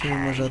you. Czyli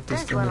może od tej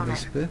strony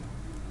wyspy.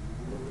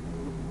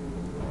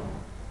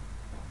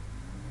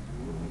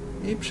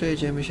 I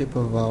przejedziemy się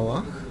po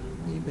wałach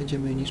i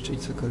będziemy niszczyć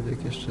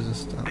cokolwiek jeszcze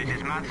zostało. This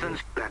is Matson's.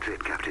 That's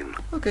it, Captain.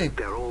 Okej.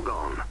 They're all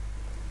gone.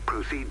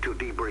 Proceed to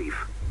debrief.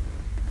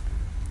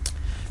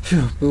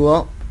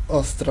 Było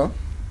ostro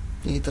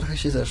i trochę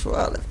się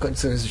zeszło, ale w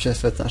końcu jest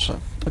zwycięstwo nasze.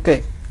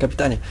 Okej,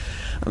 kapitanie.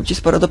 Mam ci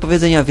sporo do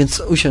powiedzenia, więc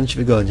usiądź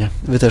wygodnie.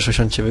 Wy też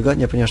usiądźcie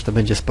wygodnie, ponieważ to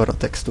będzie sporo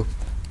tekstu.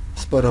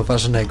 Sporo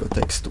ważnego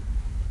tekstu.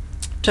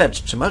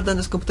 Church, czy masz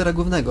dane z komputera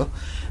głównego?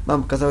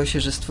 Mam, okazało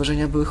się, że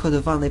stworzenia były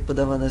hodowane i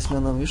podawane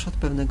zmianom już od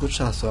pewnego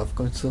czasu, a w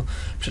końcu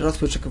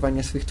przerosły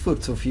oczekiwania swych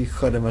twórców i ich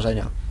chore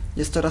marzenia.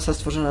 Jest to rasa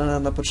stworzona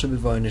na potrzeby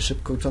wojny,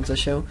 szybko ucząca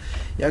się,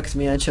 jak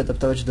zmieniać się,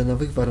 adaptować do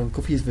nowych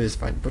warunków i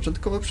wyzwań.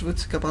 Początkowo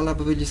przywódcy Kabala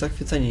byli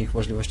zachwyceni ich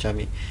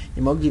możliwościami.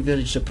 Nie mogli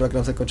wierzyć, że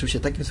program zakończył się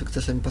takim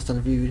sukcesem i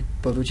postanowili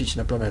powrócić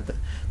na planetę.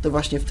 To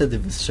właśnie wtedy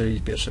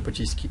wystrzelili pierwsze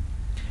pociski.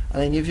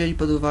 Ale nie wzięli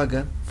pod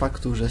uwagę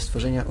faktu, że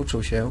stworzenia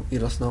uczą się i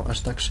rosną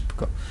aż tak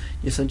szybko.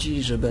 Nie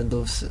sądzili, że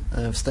będą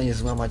w stanie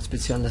złamać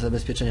specjalne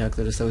zabezpieczenia,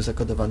 które zostały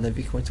zakodowane w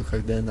ich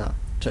łańcuchach DNA.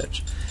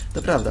 Church.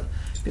 To prawda.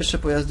 Pierwsze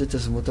pojazdy te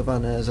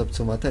zmutowane z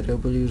obcą materią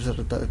byli już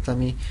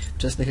rezultatami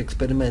wczesnych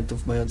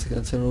eksperymentów mających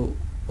na celu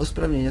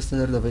usprawnienie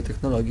standardowej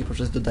technologii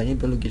poprzez dodanie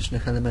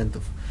biologicznych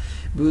elementów.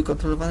 Były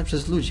kontrolowane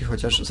przez ludzi,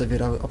 chociaż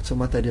zawierały obcą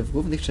materię w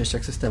głównych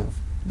częściach systemów.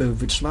 Były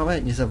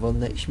wytrzymałe,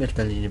 niezawodne i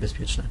śmiertelnie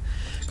niebezpieczne.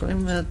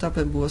 Kolejnym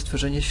etapem było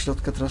stworzenie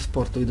środka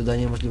transportu i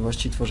dodanie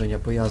możliwości tworzenia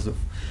pojazdów.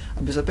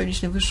 Aby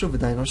zapewnić najwyższą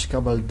wydajność,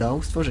 Kabal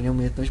dał stworzeniom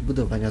umiejętność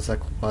budowania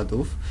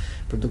zakładów,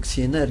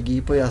 produkcji energii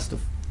i pojazdów.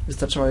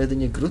 Wystarczała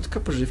jedynie grudka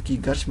pożywki i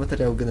garść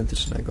materiału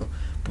genetycznego.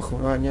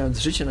 Pochłaniając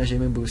życie na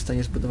Ziemi, były w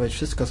stanie zbudować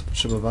wszystko, co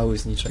potrzebowały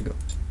z niczego.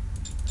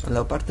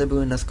 Ale oparte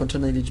były na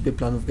skończonej liczbie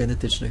planów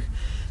genetycznych.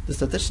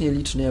 Dostatecznie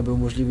licznej, aby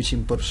umożliwić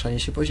im poruszanie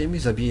się po Ziemi,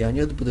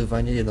 zabijanie,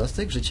 odbudowanie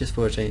jednostek, życie w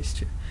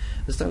społeczeństwie.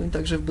 Zostały im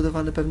także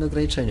wbudowane pewne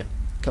ograniczenia.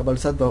 Kabal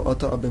zadbał o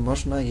to, aby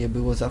można je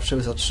było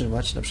zawsze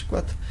zatrzymać, na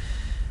przykład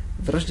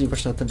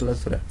wrażliwość na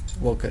temperaturę.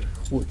 Walker,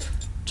 Wood,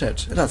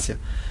 Church, racja.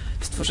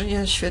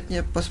 Stworzenia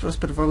świetnie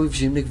prosperowały w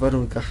zimnych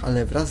warunkach,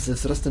 ale wraz ze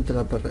wzrostem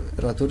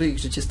temperatury ich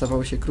życie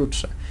stawało się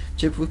krótsze. W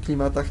ciepłych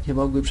klimatach nie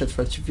mogły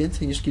przetrwać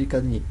więcej niż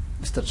kilka dni.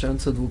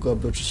 Wystarczająco długo,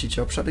 by oczyścić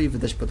obszary i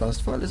wydać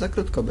potomstwo, ale za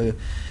krótko, by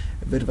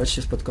wyrwać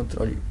się spod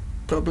kontroli.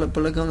 Problem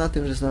polegał na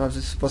tym, że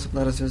znalazł sposób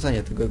na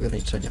rozwiązanie tego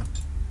ograniczenia.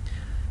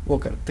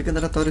 Walker, te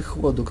generatory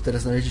chłodu, które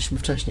znaleźliśmy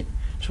wcześniej,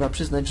 trzeba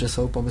przyznać, że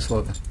są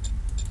pomysłowe.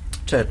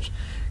 Church,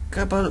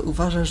 Kabal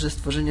uważa, że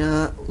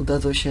stworzenia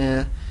udadzą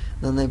się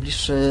na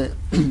najbliższy,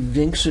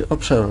 większy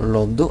obszar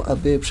lądu,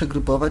 aby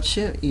przegrupować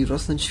się i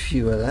rosnąć w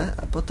siłę,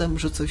 a potem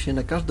rzucą się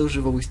na każdą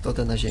żywą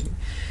istotę na Ziemi.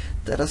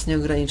 Teraz nie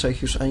ogranicza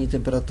ich już ani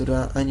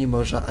temperatura, ani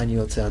morza, ani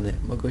oceany.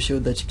 Mogą się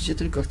udać gdzie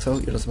tylko chcą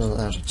i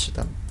rozmnażać się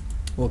tam.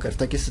 Walker, w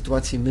takiej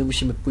sytuacji my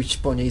musimy pójść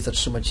po nie i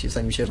zatrzymać się,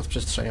 zanim się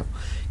rozprzestrzenią.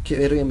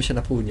 Kierujemy się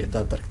na południe, do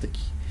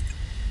Antarktyki.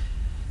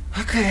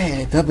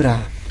 Okej, dobra.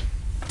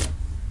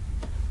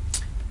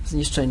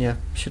 Zniszczenie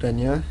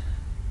średnie.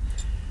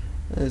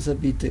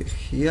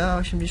 Zabitych. Ja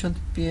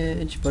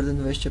 85, Barden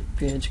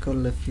 25,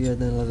 Korlew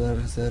 1, Lazar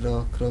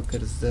 0,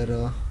 Crocker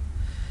 0,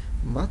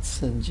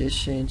 Madsen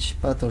 10,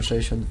 Patton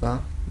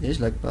 62,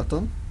 nieźle jak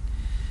Patton.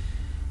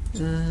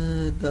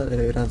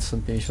 Dalej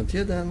Ransom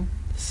 51,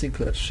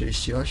 Sinclair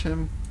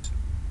 38,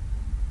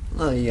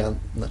 no i ja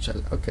na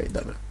czele. Okej,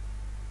 dobra.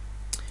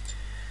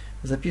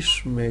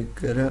 Zapiszmy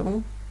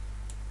grę.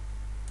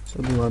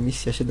 To była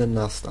misja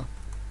 17.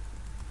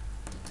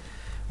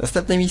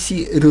 Następnej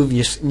misji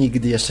również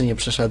nigdy jeszcze nie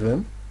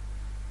przeszedłem.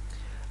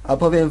 A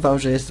powiem wam,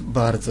 że jest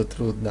bardzo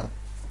trudna.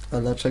 A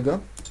dlaczego?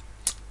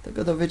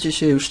 Tego dowiecie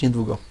się już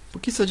niedługo.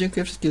 Póki co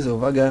dziękuję wszystkim za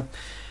uwagę.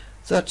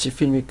 Zobaczcie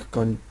filmik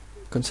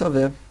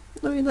końcowy.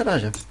 No i na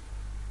razie.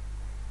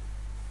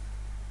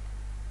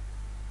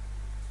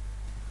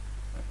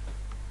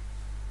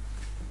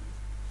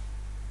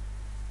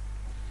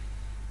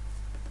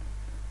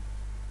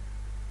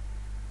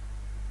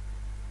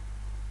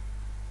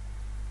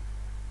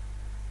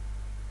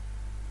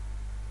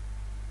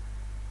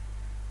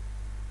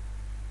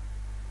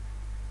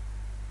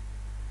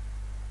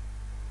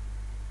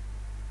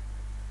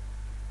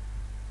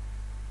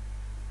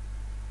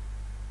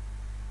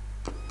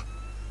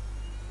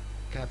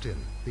 Captain,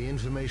 the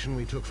information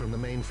we took from the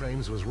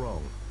mainframes was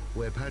wrong.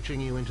 We're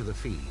patching you into the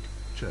feed.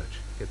 Church,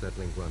 get that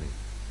link running.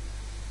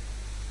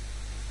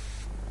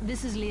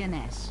 This is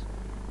Lyonesse,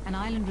 an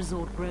island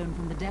resort grown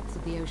from the depths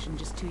of the ocean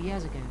just 2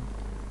 years ago.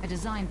 A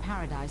design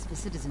paradise for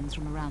citizens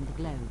from around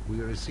the globe.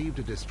 We received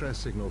a distress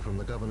signal from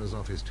the governor's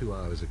office 2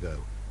 hours ago.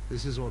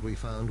 This is what we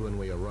found when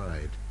we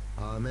arrived.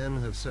 Our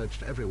men have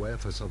searched everywhere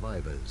for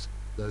survivors.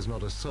 There's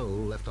not a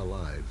soul left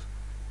alive.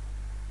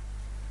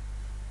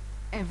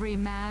 Every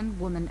man,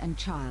 woman and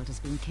child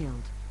has been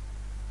killed.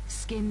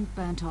 Skin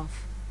burnt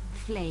off,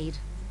 flayed,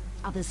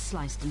 others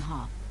sliced in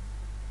half.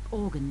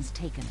 Organs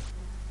taken.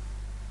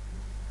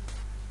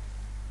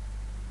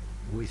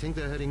 We think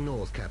they're heading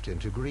north, Captain,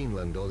 to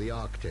Greenland or the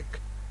Arctic.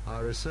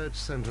 Our research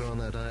center on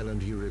that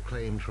island you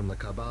reclaimed from the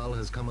Cabal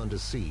has come under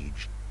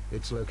siege.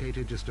 It's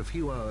located just a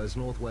few hours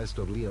northwest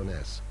of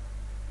Lyonesse.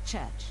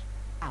 Church,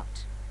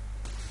 out.